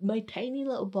 Yeah. My tiny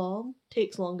little bomb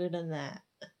takes longer than that.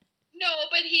 No,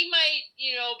 but he might,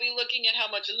 be looking at how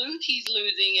much loot he's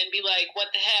losing and be like,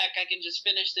 what the heck, I can just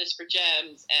finish this for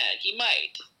gems. And he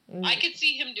might. I could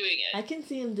see him doing it. I can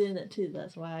see him doing it too.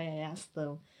 That's why I asked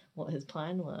them what his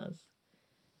plan was.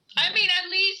 I mean, at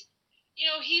least,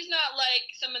 he's not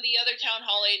like some of the other town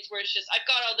hall 8s where it's just, I've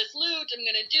got all this loot, I'm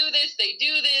going to do this, they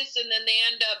do this, and then they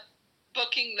end up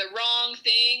booking the wrong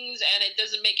things, and it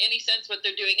doesn't make any sense what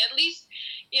they're doing. At least,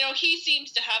 he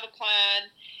seems to have a plan,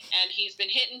 and he's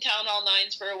been hitting town hall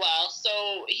 9s for a while,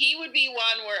 so he would be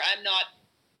one where I'm not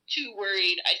too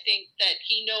worried. I think that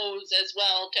he knows as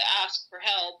well to ask for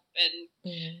help, and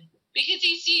because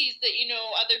he sees that,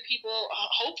 other people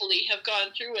hopefully have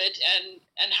gone through it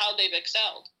and how they've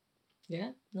excelled.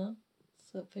 Yeah, no,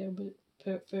 it's a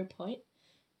fair point.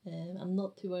 I'm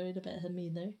not too worried about him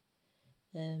either.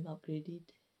 Upgraded.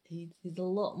 He's a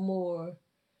lot more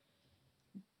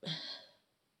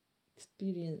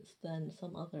experienced than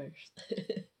some others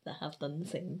that have done the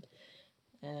same.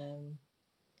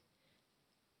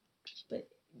 But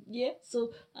yeah,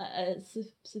 so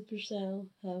Supercell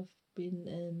have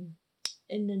been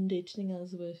inundating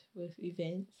us with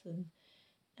events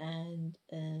and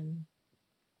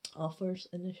offers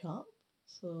in the shop.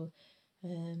 So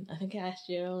I think I asked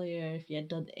you earlier if you had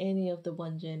done any of the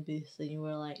 1 gem booths, and you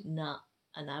were like, nah.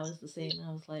 And I was the same. I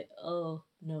was like, oh,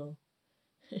 no.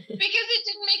 Because it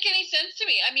didn't make any sense to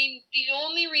me. I mean, the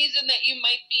only reason that you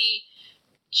might be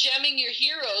gemming your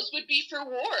heroes would be for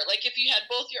war. Like, if you had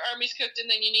both your armies cooked and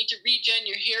then you need to regen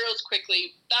your heroes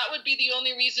quickly, that would be the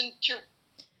only reason to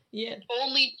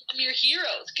only gem your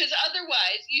heroes. Because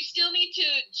otherwise, you still need to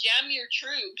gem your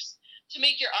troops to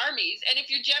make your armies, and if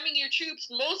you're gemming your troops,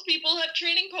 most people have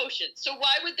training potions, so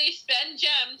why would they spend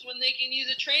gems when they can use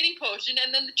a training potion,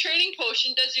 and then the training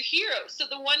potion does your heroes? So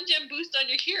the 1 gem boost on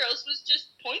your heroes was just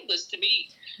pointless to me.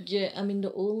 Yeah, I mean,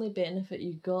 the only benefit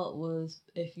you got was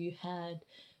if you had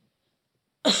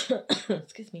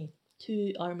excuse me,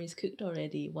 2 armies cooked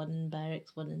already, 1 in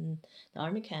barracks, 1 in the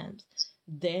army camps,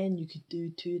 then you could do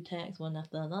 2 attacks one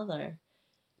after another.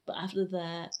 But after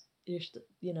that, you're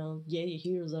your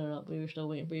heroes are up, but you're still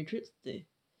waiting for your troops to do.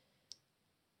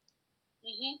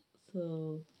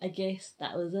 So I guess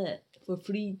that was it. For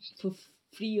 3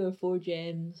 or 4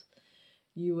 gems,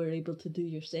 you were able to do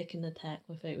your second attack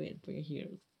without waiting for your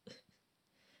heroes.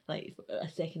 Like a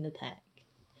second attack,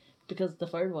 because the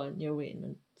third one you're waiting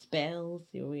on spells,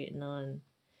 you're waiting on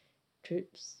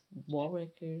troops,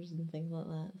 warwickers, and things like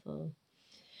that. So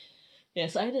yeah,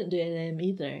 so I didn't do any of them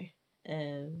either.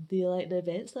 Do you like the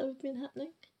events that have been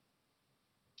happening?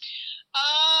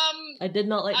 I did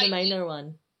not like the minor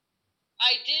one.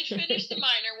 I did finish the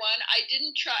minor one. I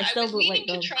didn't try. I was meaning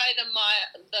to try the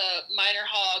minor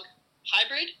hog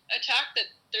hybrid attack that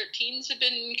 13s have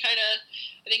been kind of.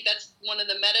 I think that's one of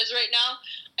the metas right now.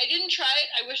 I didn't try it.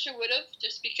 I wish I would have,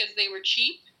 just because they were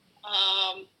cheap.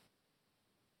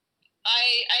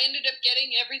 I ended up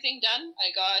getting everything done.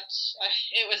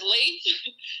 It was late.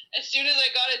 As soon as I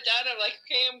got it done, I'm like,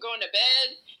 okay, I'm going to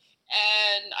bed.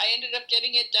 And I ended up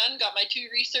getting it done, got my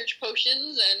 2 research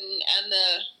potions and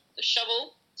the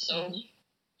shovel. So,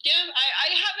 yeah,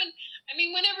 I haven't, I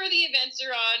mean, whenever the events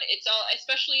are on, it's all,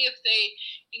 especially if they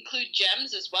include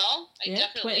gems as well, I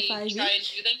definitely try and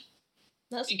do them.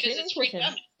 That's a training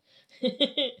potion.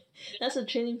 That's a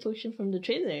training potion from the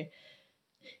trader.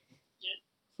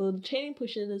 So the training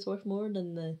potion is worth more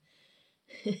than the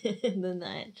than the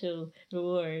actual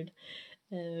reward.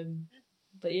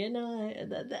 But yeah, no,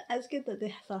 that's good that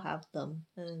they still have them.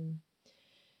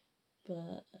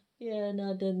 But yeah,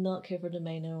 no, I did not care for the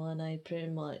minor one. I pretty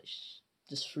much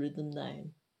just threw them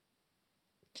down,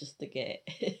 just to get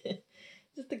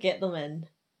them in.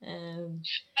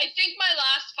 I think my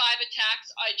last 5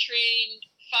 attacks, I trained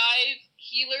 5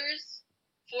 healers,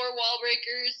 4 wall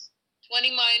breakers,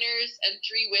 20 miners, and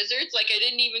 3 wizards. Like, I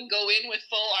didn't even go in with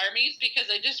full armies because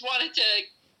I just wanted to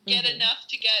get enough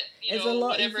to get, it's a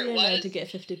lot whatever easier it was. now to get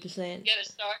 50%. Get a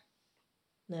start.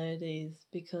 Nowadays,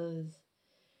 because,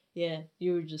 yeah,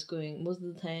 you were just going, most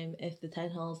of the time, if the town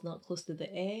hall's not close to the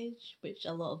edge, which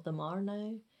a lot of them are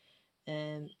now,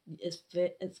 it's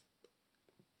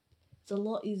a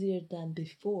lot easier than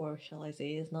before, shall I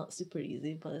say. It's not super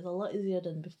easy, but it's a lot easier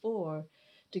than before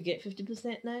to get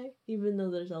 50% now, even though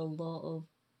there's a lot of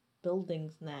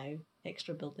buildings now,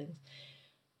 extra buildings.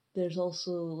 There's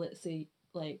also, let's say,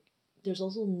 like, there's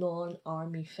also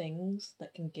non-army things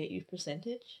that can get you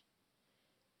percentage.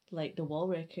 Like the wall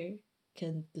wrecker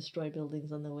can destroy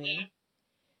buildings on the way.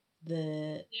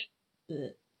 The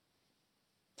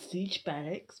siege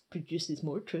barracks produces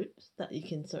more troops that you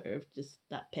can sort of just,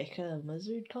 that P.E.K.K.A. and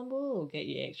wizard combo will get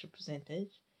you extra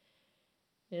percentage.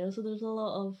 So there's a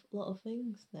lot of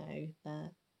things now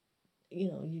that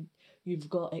you've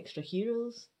got extra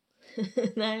heroes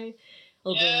now.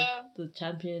 Although the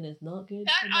champion is not good.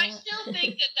 I still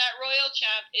think that royal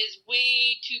champ is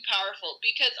way too powerful,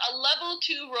 because a level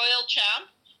 2 royal champ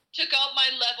took out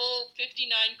my level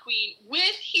 59 queen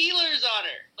with healers on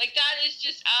her. Like, that is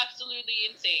just absolutely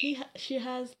insane.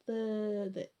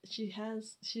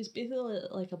 She's basically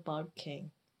like a bard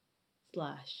king /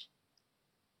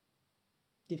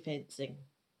 defensing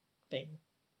thing,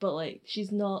 but like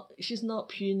she's not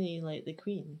puny like the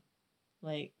queen.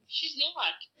 Like, she's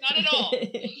not at all.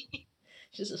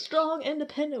 She's a strong,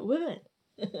 independent woman.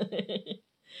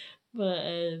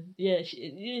 But yeah,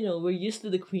 we're used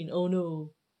to the queen. Oh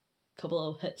no, couple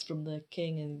of hits from the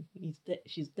king and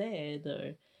she's dead,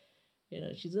 or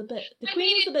she's a bit. The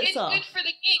queen's a bit soft. It's good for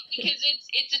the king because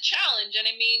it's a challenge, and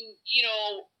I mean,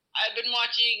 I've been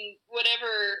watching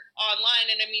whatever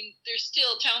online, and I mean, there's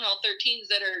still Town Hall 13s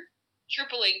that are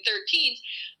tripling 13s,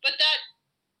 but that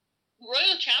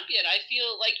royal champion, I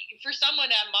feel like for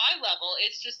someone at my level,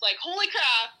 it's just like, holy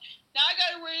crap, now I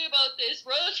gotta worry about this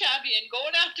royal champion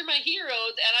going after my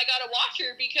heroes, and I gotta watch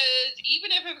her, because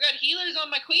even if I've got healers on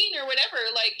my queen or whatever,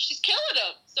 like, she's killing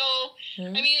them. So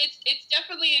I mean, it's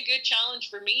definitely a good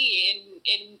challenge for me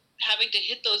in having to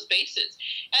hit those bases.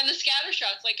 And the scatter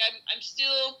shots, like, I'm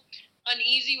still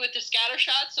uneasy with the scatter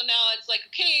shots, so now it's like,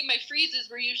 okay, my freezes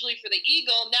were usually for the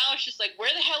eagle, now it's just like, where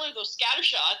the hell are those scatter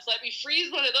shots? Let me freeze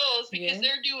one of those, because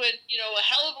they're doing a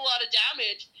hell of a lot of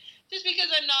damage, just because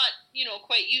I'm not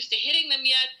quite used to hitting them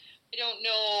yet. I don't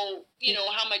know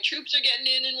how my troops are getting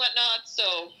in and whatnot,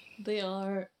 so they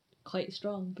are quite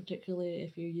strong, particularly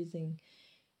if you're using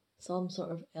some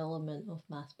sort of element of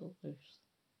mass builders,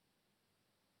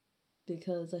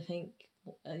 because I think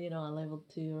a level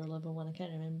 2 or level 1, I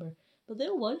can't remember, but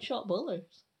they're one-shot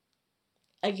bowlers.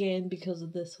 Again, because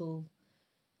of this whole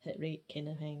hit rate kind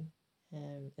of thing.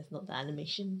 It's not the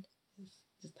animation. It's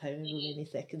just however many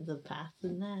seconds have passed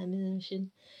in that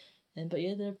animation. But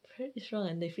yeah, they're pretty strong,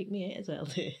 and they freak me out as well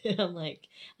too. I'm like,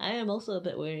 I am also a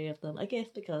bit wary of them. I guess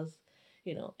because,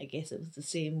 I guess it was the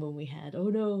same when we had, oh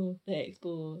no, the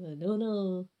Expo, and oh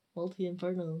no,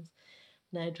 multi-infernals.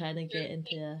 Now trying to get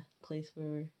into a place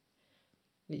where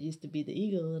it used to be the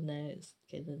eagle, and now it's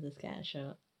kind of the scatter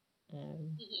shot.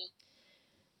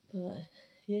 But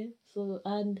yeah, so,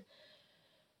 and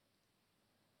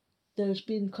there's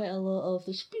been quite a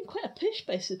push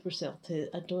by Supercell to,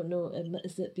 I don't know,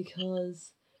 is it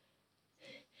because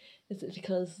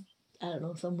I don't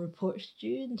know, some reports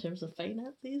due in terms of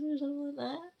finances or something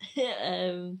like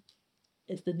that?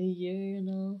 It's the new year and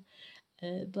all,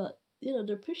 but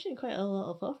they're pushing quite a lot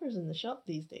of offers in the shop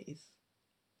these days.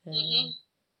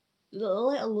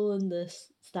 Let alone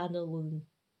this standalone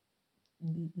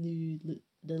the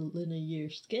Lunar Year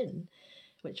skin,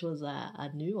 which was a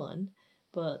new one,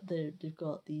 but they've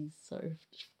got these sort of,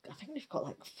 I think they've got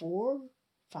like 4,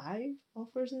 5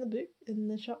 offers in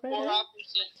the shop right now. 4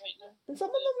 offers right now. And some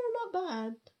of them are not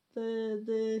bad.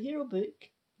 The hero book,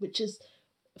 which is,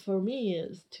 for me,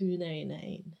 is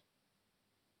 $2.99.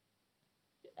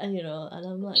 And and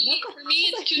I'm like, for me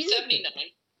it's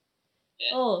 $2.79.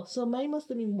 Yeah. Oh, so mine must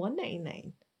have been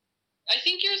 $1.99. I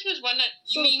think yours was $1.99.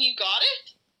 You mean you got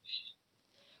it?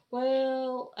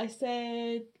 Well, I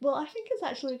said, I think it's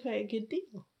actually quite a good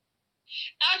deal.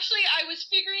 Actually, I was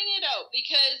figuring it out,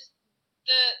 because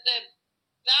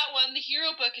that one, the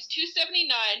hero book, is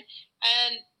 $2.79,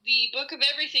 and the book of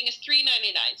everything is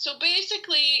 $3.99. So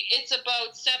basically, it's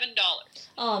about $7.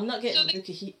 Oh, I'm not getting the book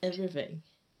of everything.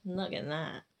 I'm not getting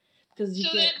that. Then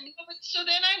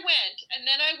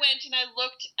I went and I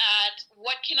looked at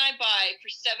what can I buy for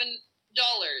 $7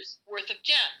 worth of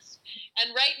gems.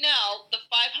 And right now, the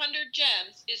 500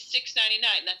 gems is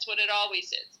 $6.99. That's what it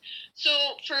always is. So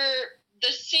for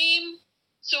the same,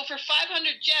 so for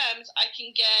 500 gems, I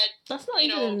can get. That's not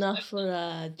even enough for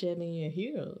gemming your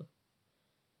hero.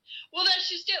 Well, that's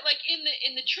just it. Like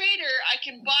in the trader, I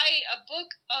can buy a book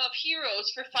of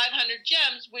heroes for 500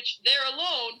 gems, which there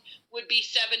alone would be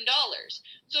 $7.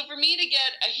 So for me to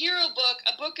get a hero book,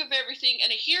 a book of everything,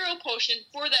 and a hero potion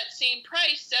for that same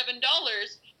price, $7,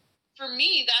 for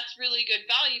me that's really good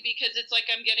value because it's like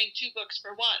I'm getting 2 books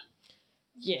for one.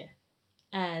 Yeah,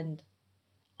 and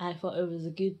I thought it was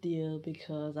a good deal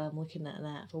because I'm looking at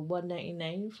that for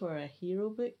 $1.99 for a hero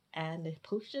book and a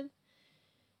potion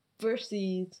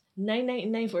versus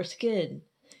 $9.99 for skin.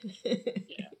 Yeah.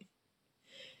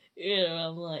 You know,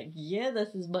 I'm like, yeah,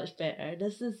 this is much better.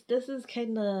 This is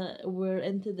kind of, we're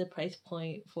into the price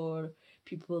point for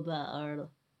people that are,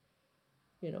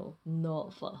 you know,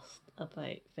 not fussed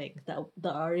about things, that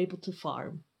are able to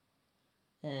farm.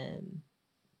 I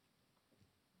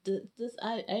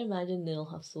imagine they'll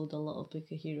have sold a lot of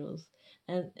Book of Heroes,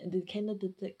 and they kind of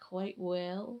did it quite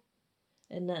well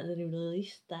in that they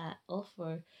released that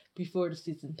offer before the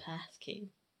season pass came.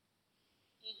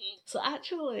 Mm-hmm. So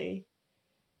actually,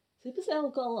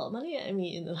 Supercell got a lot of money out of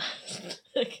me in the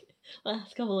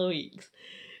last couple of weeks.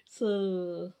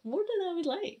 So more than I would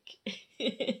like.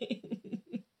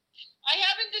 I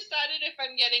haven't decided if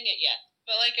I'm getting it yet.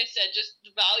 But like I said, just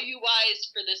value-wise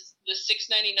for this, the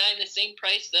 $6.99, the same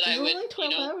price that I would. It's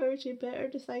only 12 hours. You better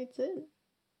decide soon.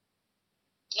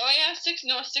 Oh yeah,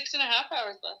 6.5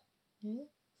 hours left. Yeah.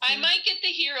 I might get the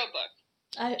hero book.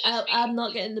 I'm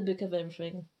not getting the book of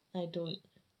everything. I don't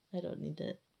need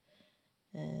it.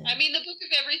 I mean, the book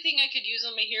of everything I could use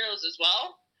on my heroes as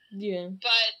well. Yeah.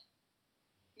 But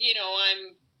you know,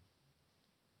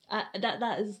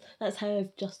 that's how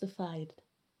I've justified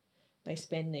my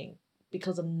spending.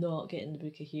 Because I'm not getting the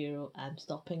book of hero, I'm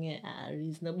stopping it at a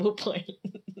reasonable point.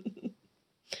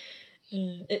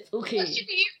 It's okay. Plus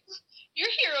your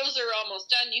heroes are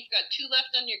almost done. You've got 2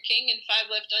 left on your king and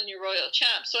 5 left on your royal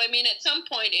champ. So I mean, at some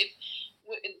point, if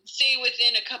say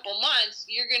within a couple months,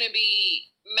 you're going to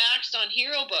be maxed on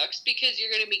hero books because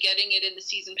you're going to be getting it in the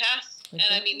season pass. Exactly.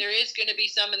 And I mean, there is going to be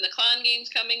some in the clan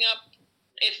games coming up.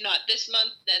 If not this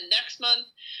month, then next month.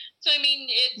 So I mean,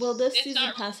 this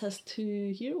season pass has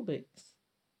 2 hero books.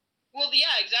 Well,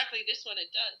 yeah, exactly. This one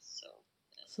it does.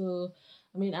 So,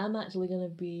 I mean, I'm actually gonna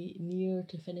be near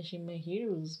to finishing my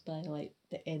heroes by like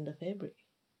the end of February,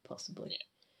 possibly. Yeah.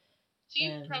 So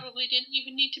you probably didn't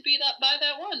even need to buy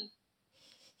that one.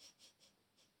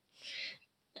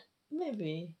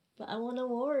 Maybe, but I want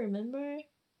more. Remember?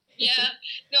 Yeah,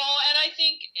 no, and I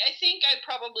think I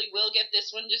probably will get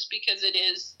this one just because it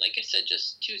is, like I said,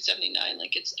 just $2.79.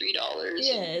 Like it's $3.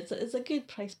 Yeah, it's a good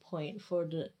price point for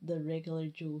the regular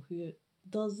Joe who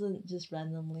doesn't just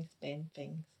randomly spend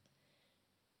things.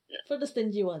 Yeah. For the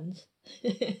stingy ones.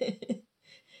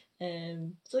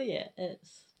 So yeah,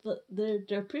 but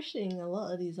they're pushing a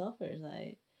lot of these offers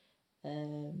out.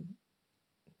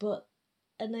 But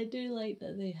I do like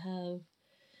that they have.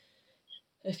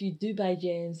 If you do buy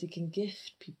gems, you can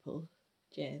gift people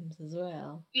gems as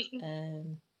well.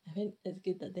 I think it's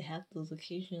good that they have those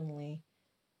occasionally.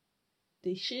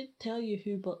 They should tell you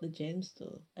who bought the gems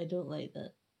though. I don't like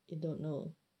that you don't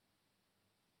know.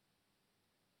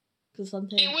 Because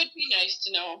sometimes... It would be nice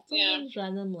to know. Sometimes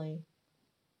randomly.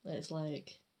 It's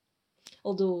like...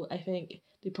 Although I think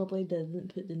they probably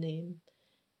didn't put the name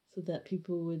so that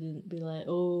people wouldn't be like,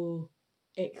 oh,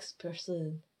 X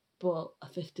person bought a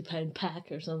 £50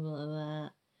 pack or something like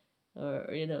that.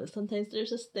 Or, you know, sometimes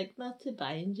there's a stigma to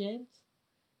buying gems.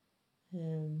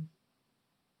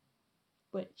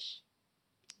 Which,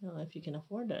 you know, if you can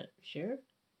afford it, sure.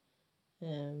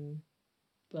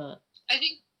 But... I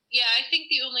think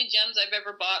the only gems I've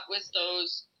ever bought was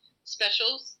those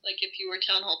specials. Like if you were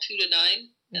Town Hall 2 to 9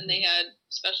 and they had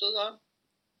specials on.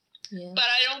 Yeah. But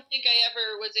I don't think I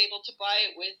ever was able to buy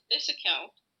it with this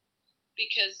account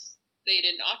because they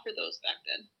didn't offer those back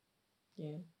then.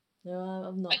 Yeah. No,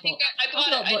 I've not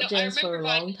bought gems for a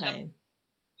long time.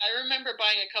 I remember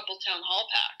buying a couple Town Hall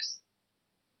packs.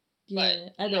 Yeah,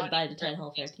 I didn't buy the Town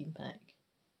Hall 13 pack.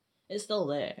 It's still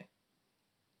there.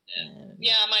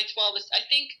 Yeah, my 12 is... I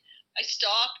think I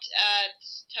stopped at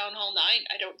Town Hall 9.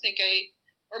 I don't think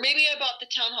or maybe I bought the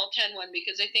Town Hall 10 one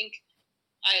because I think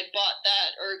I had bought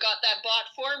that or got that bought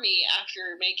for me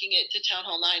after making it to Town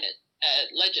Hall 9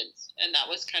 at Legends, and that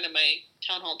was kind of my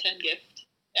Town Hall 10 gift.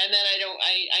 And then I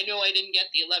know I didn't get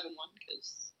the 11 one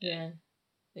because... Yeah,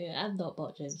 I've not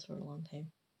bought gems for a long time.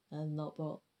 I've not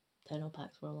bought Town Hall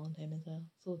packs for a long time as well.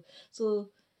 So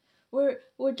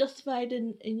we're justified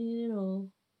in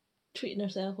treating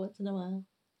ourselves once in a while,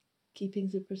 keeping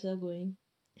Supercell going.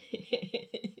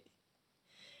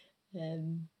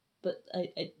 But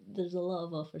I there's a lot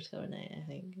of offers coming out. I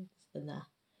think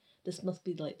this must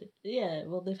be like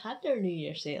well, they've had their New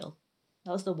Year sale.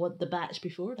 That was the batch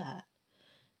before that.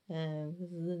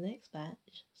 This is the next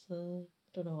batch, so I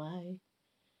don't know why.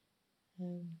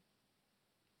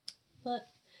 But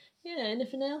yeah,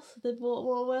 anything else?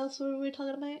 What else were we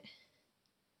talking about?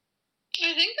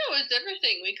 I think that was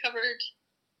everything. We covered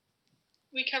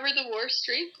the war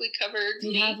streak. We covered. Do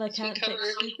you have a can't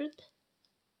fix stupid?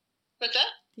 What's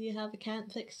that? Do you have a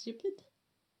can't fix stupid?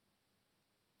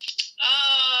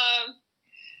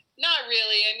 Not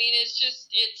really. I mean, it's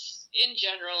in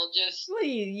general just. Well,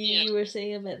 you were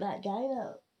saying about that guy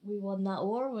that we won that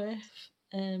war with.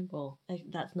 Well,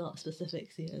 that's not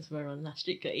specific, seeing as we're on that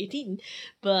streak at 18.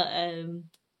 But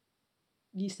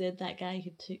you said that guy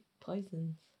who took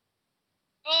poisons.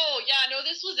 Oh yeah, no,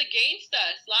 this was against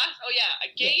us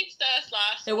us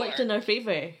last. It worked in our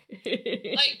favor. Like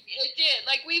it did.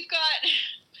 Like we've got.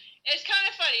 It's kind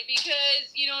of funny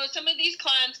because some of these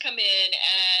clans come in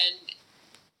and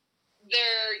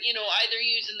they're either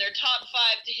using their top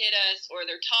 5 to hit us or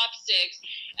their top 6,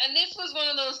 and this was one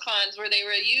of those clans where they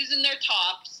were using their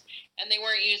tops and they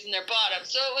weren't using their bottoms.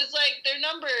 So it was like their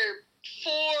number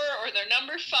 4 or their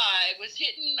number 5 was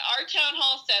hitting our Town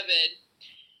Hall 7,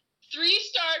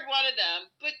 3-starred one of them,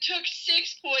 but took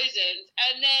 6 poisons,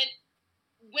 and then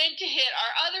went to hit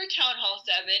our other Town Hall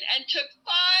 7 and took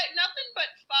nothing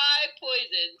but 5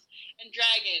 poisons and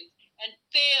dragons. And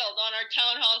failed on our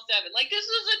Town Hall 7. Like, this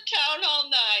was a Town Hall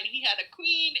 9. He had a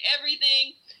queen,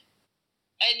 everything.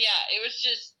 And yeah, it was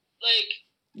just, like...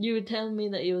 You were telling me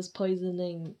that he was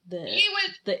poisoning the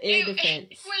air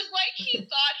defense. It was like he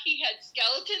thought he had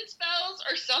skeleton spells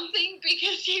or something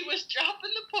because he was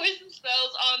dropping the poison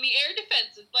spells on the air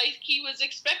defenses. Like, he was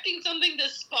expecting something to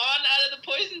spawn out of the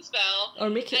poison spell. Or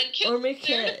make it,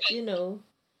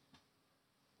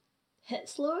 hit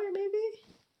slower,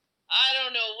 maybe? I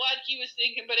don't know what he was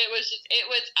thinking, but it was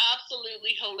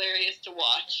absolutely hilarious to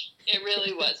watch. It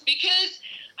really was. Because,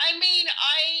 I mean,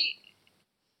 I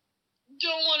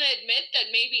don't want to admit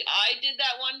that maybe I did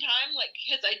that one time, like,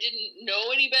 because I didn't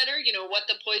know any better,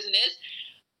 what the poison is.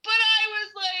 But I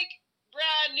was, like,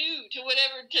 brand new to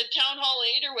Town Hall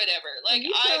 8 or whatever. Like,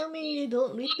 you tell me you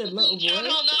don't read the little boy.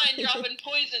 Town Hall 9 dropping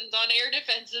poisons on air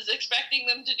defenses, expecting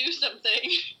them to do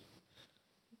something.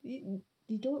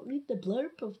 You don't read the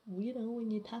blurb of,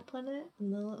 when you tap on it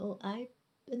and the little eye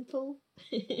info.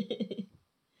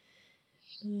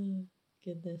 Oh,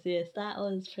 goodness, yes, that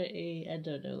was pretty, I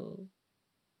don't know.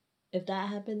 If that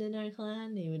happened in our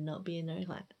clan, he would not be in our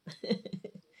clan.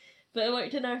 But it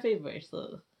worked in our favour,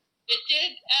 so. It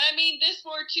did, and I mean, this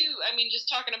war too, just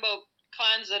talking about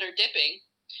clans that are dipping.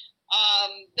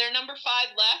 Their number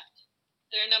 5 left.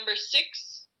 Their number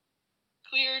 6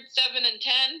 cleared 7 and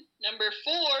 10. Number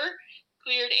 4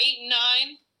 cleared 8 and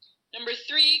 9. Number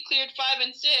 3 cleared 5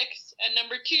 and 6. And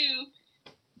number 2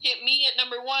 hit me at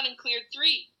number 1 and cleared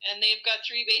 3. And they've got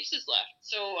 3 bases left.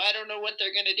 So I don't know what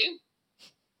they're going to do.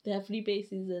 They have 3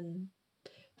 bases and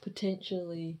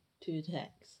potentially 2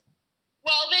 attacks.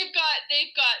 Well, they've got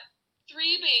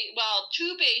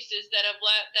 2 bases that have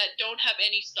left that don't have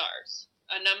any stars.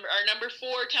 Our number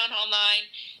 4 Town Hall 9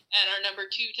 and our number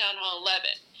 2 Town Hall 11.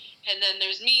 And then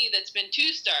there's me that's been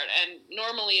 2-starred, and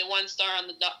normally a 1-star on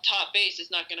the top base is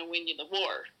not going to win you the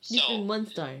war. You've been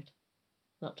 1-starred,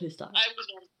 not 2-starred. I was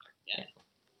 1-starred, yeah.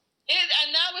 And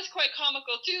that was quite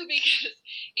comical too, because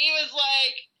he was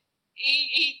like,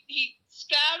 he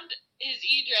spammed his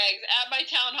E-Drags at my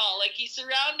Town Hall. Like, he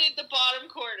surrounded the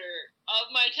bottom corner of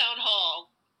my Town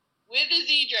Hall with his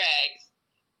E-Drags,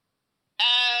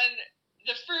 and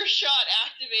the first shot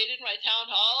activated my Town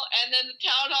Hall, and then the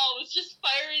Town Hall was just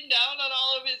firing down on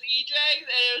all of his E-Drags,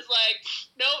 and it was like,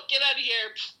 no, get out of here,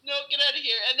 no, get out of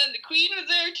here. And then the queen was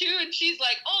there too, and she's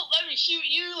like, oh, let me shoot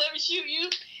you.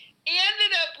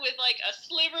 Ended up with like a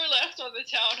sliver left on the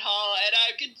Town Hall, and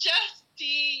I could just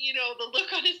see, the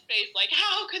look on his face, like,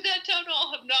 how could that Town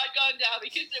Hall have not gone down?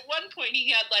 Because at one point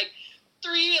he had like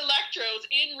 3 Electros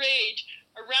in rage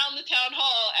around the Town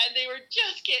Hall, and they were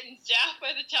just getting zapped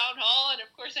by the Town Hall. And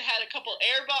of course I had a couple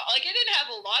air bombs. Like, I didn't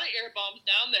have a lot of air bombs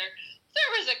down there.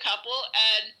 There was a couple,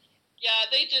 and yeah,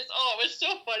 they just, it was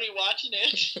so funny watching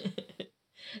it.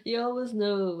 You always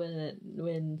know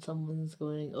when someone's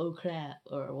going, oh crap,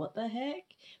 or what the heck,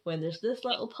 when there's this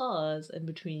little pause in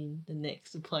between the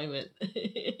next deployment.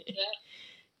 Yeah.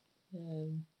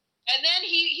 And then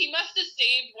he must have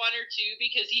saved 1 or 2,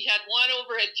 because he had one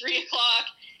over at 3 o'clock,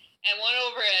 and one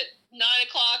over at 9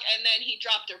 o'clock, and then he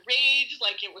dropped a rage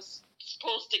like it was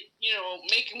supposed to,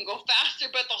 make him go faster,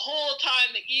 but the whole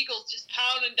time the Eagles just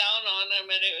pounding down on him,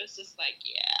 and it was just like,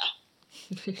 yeah.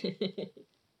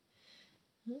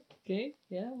 Okay,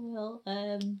 yeah, well,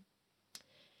 I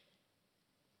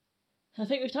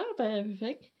think we've talked about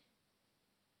everything.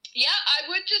 Yeah, I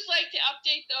would just like to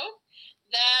update, though,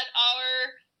 that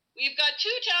we've got 2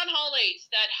 Town Hall 8s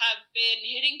that have been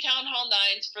hitting Town Hall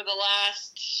 9s for the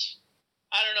last,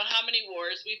 I don't know how many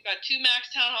wars. We've got 2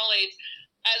 Max Town Hall 8s.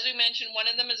 As we mentioned, one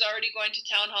of them is already going to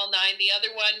Town Hall 9. The other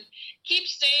one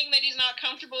keeps saying that he's not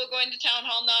comfortable going to Town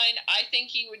Hall 9. I think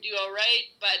he would do all right,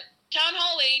 but Town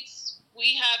Hall 8s,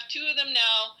 we have 2 of them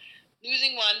now,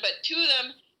 losing one, but 2 of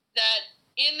them that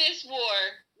in this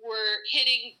war were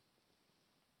hitting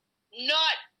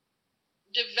not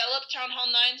developed Town Hall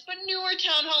 9s, but newer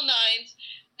Town Hall 9s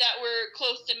that were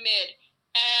close to mid.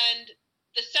 And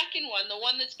the second one, the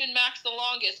one that's been maxed the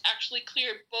longest, actually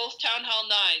cleared both Town Hall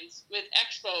 9s with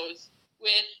expos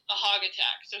with a hog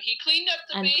attack. So he cleaned up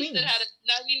the base queens. that had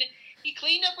he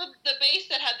cleaned up the base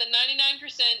that had the 99%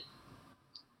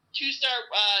 2-star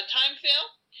time fail,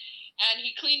 and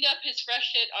he cleaned up his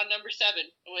fresh hit on number 7,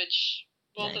 which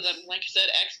both of them, like I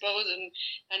said, expos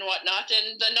and whatnot.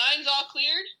 And the 9's all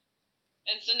cleared.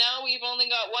 And so now we've only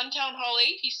got 1 Town Hall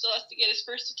 8. He still has to get his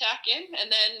first attack in. And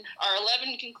then our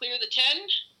 11 can clear the 10.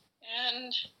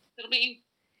 And it'll be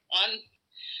on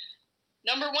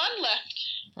number 1 left.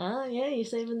 Oh, yeah, you're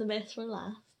saving the best for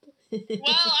last.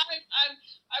 Well,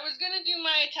 I was going to do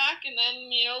my attack, and then,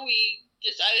 we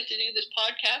decided to do this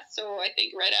podcast. So I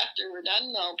think right after we're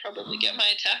done, I'll probably get my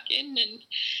attack in and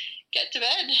get to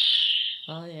bed.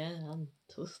 Oh, yeah, I'm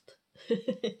toast.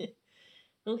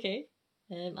 Okay.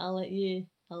 I'll let you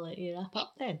wrap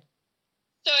up then.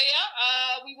 So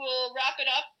yeah, we will wrap it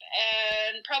up,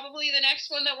 and probably the next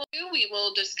one that we'll do, we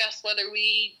will discuss whether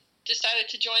we decided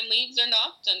to join leagues or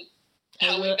not, and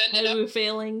how we've ended up. How we're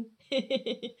failing.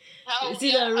 It's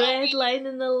either a red line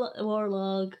in the war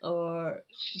log or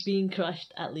being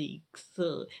crushed at leagues.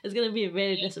 So it's going to be a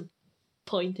very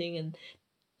disappointing and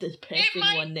depressing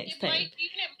one next time. It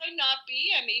might not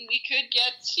be. I mean, we could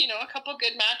get, a couple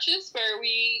good matches where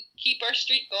we keep our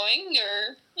streak going,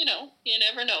 or, you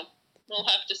never know. We'll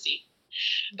have to see.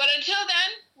 But until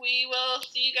then, we will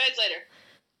see you guys later.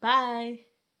 Bye.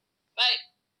 Bye.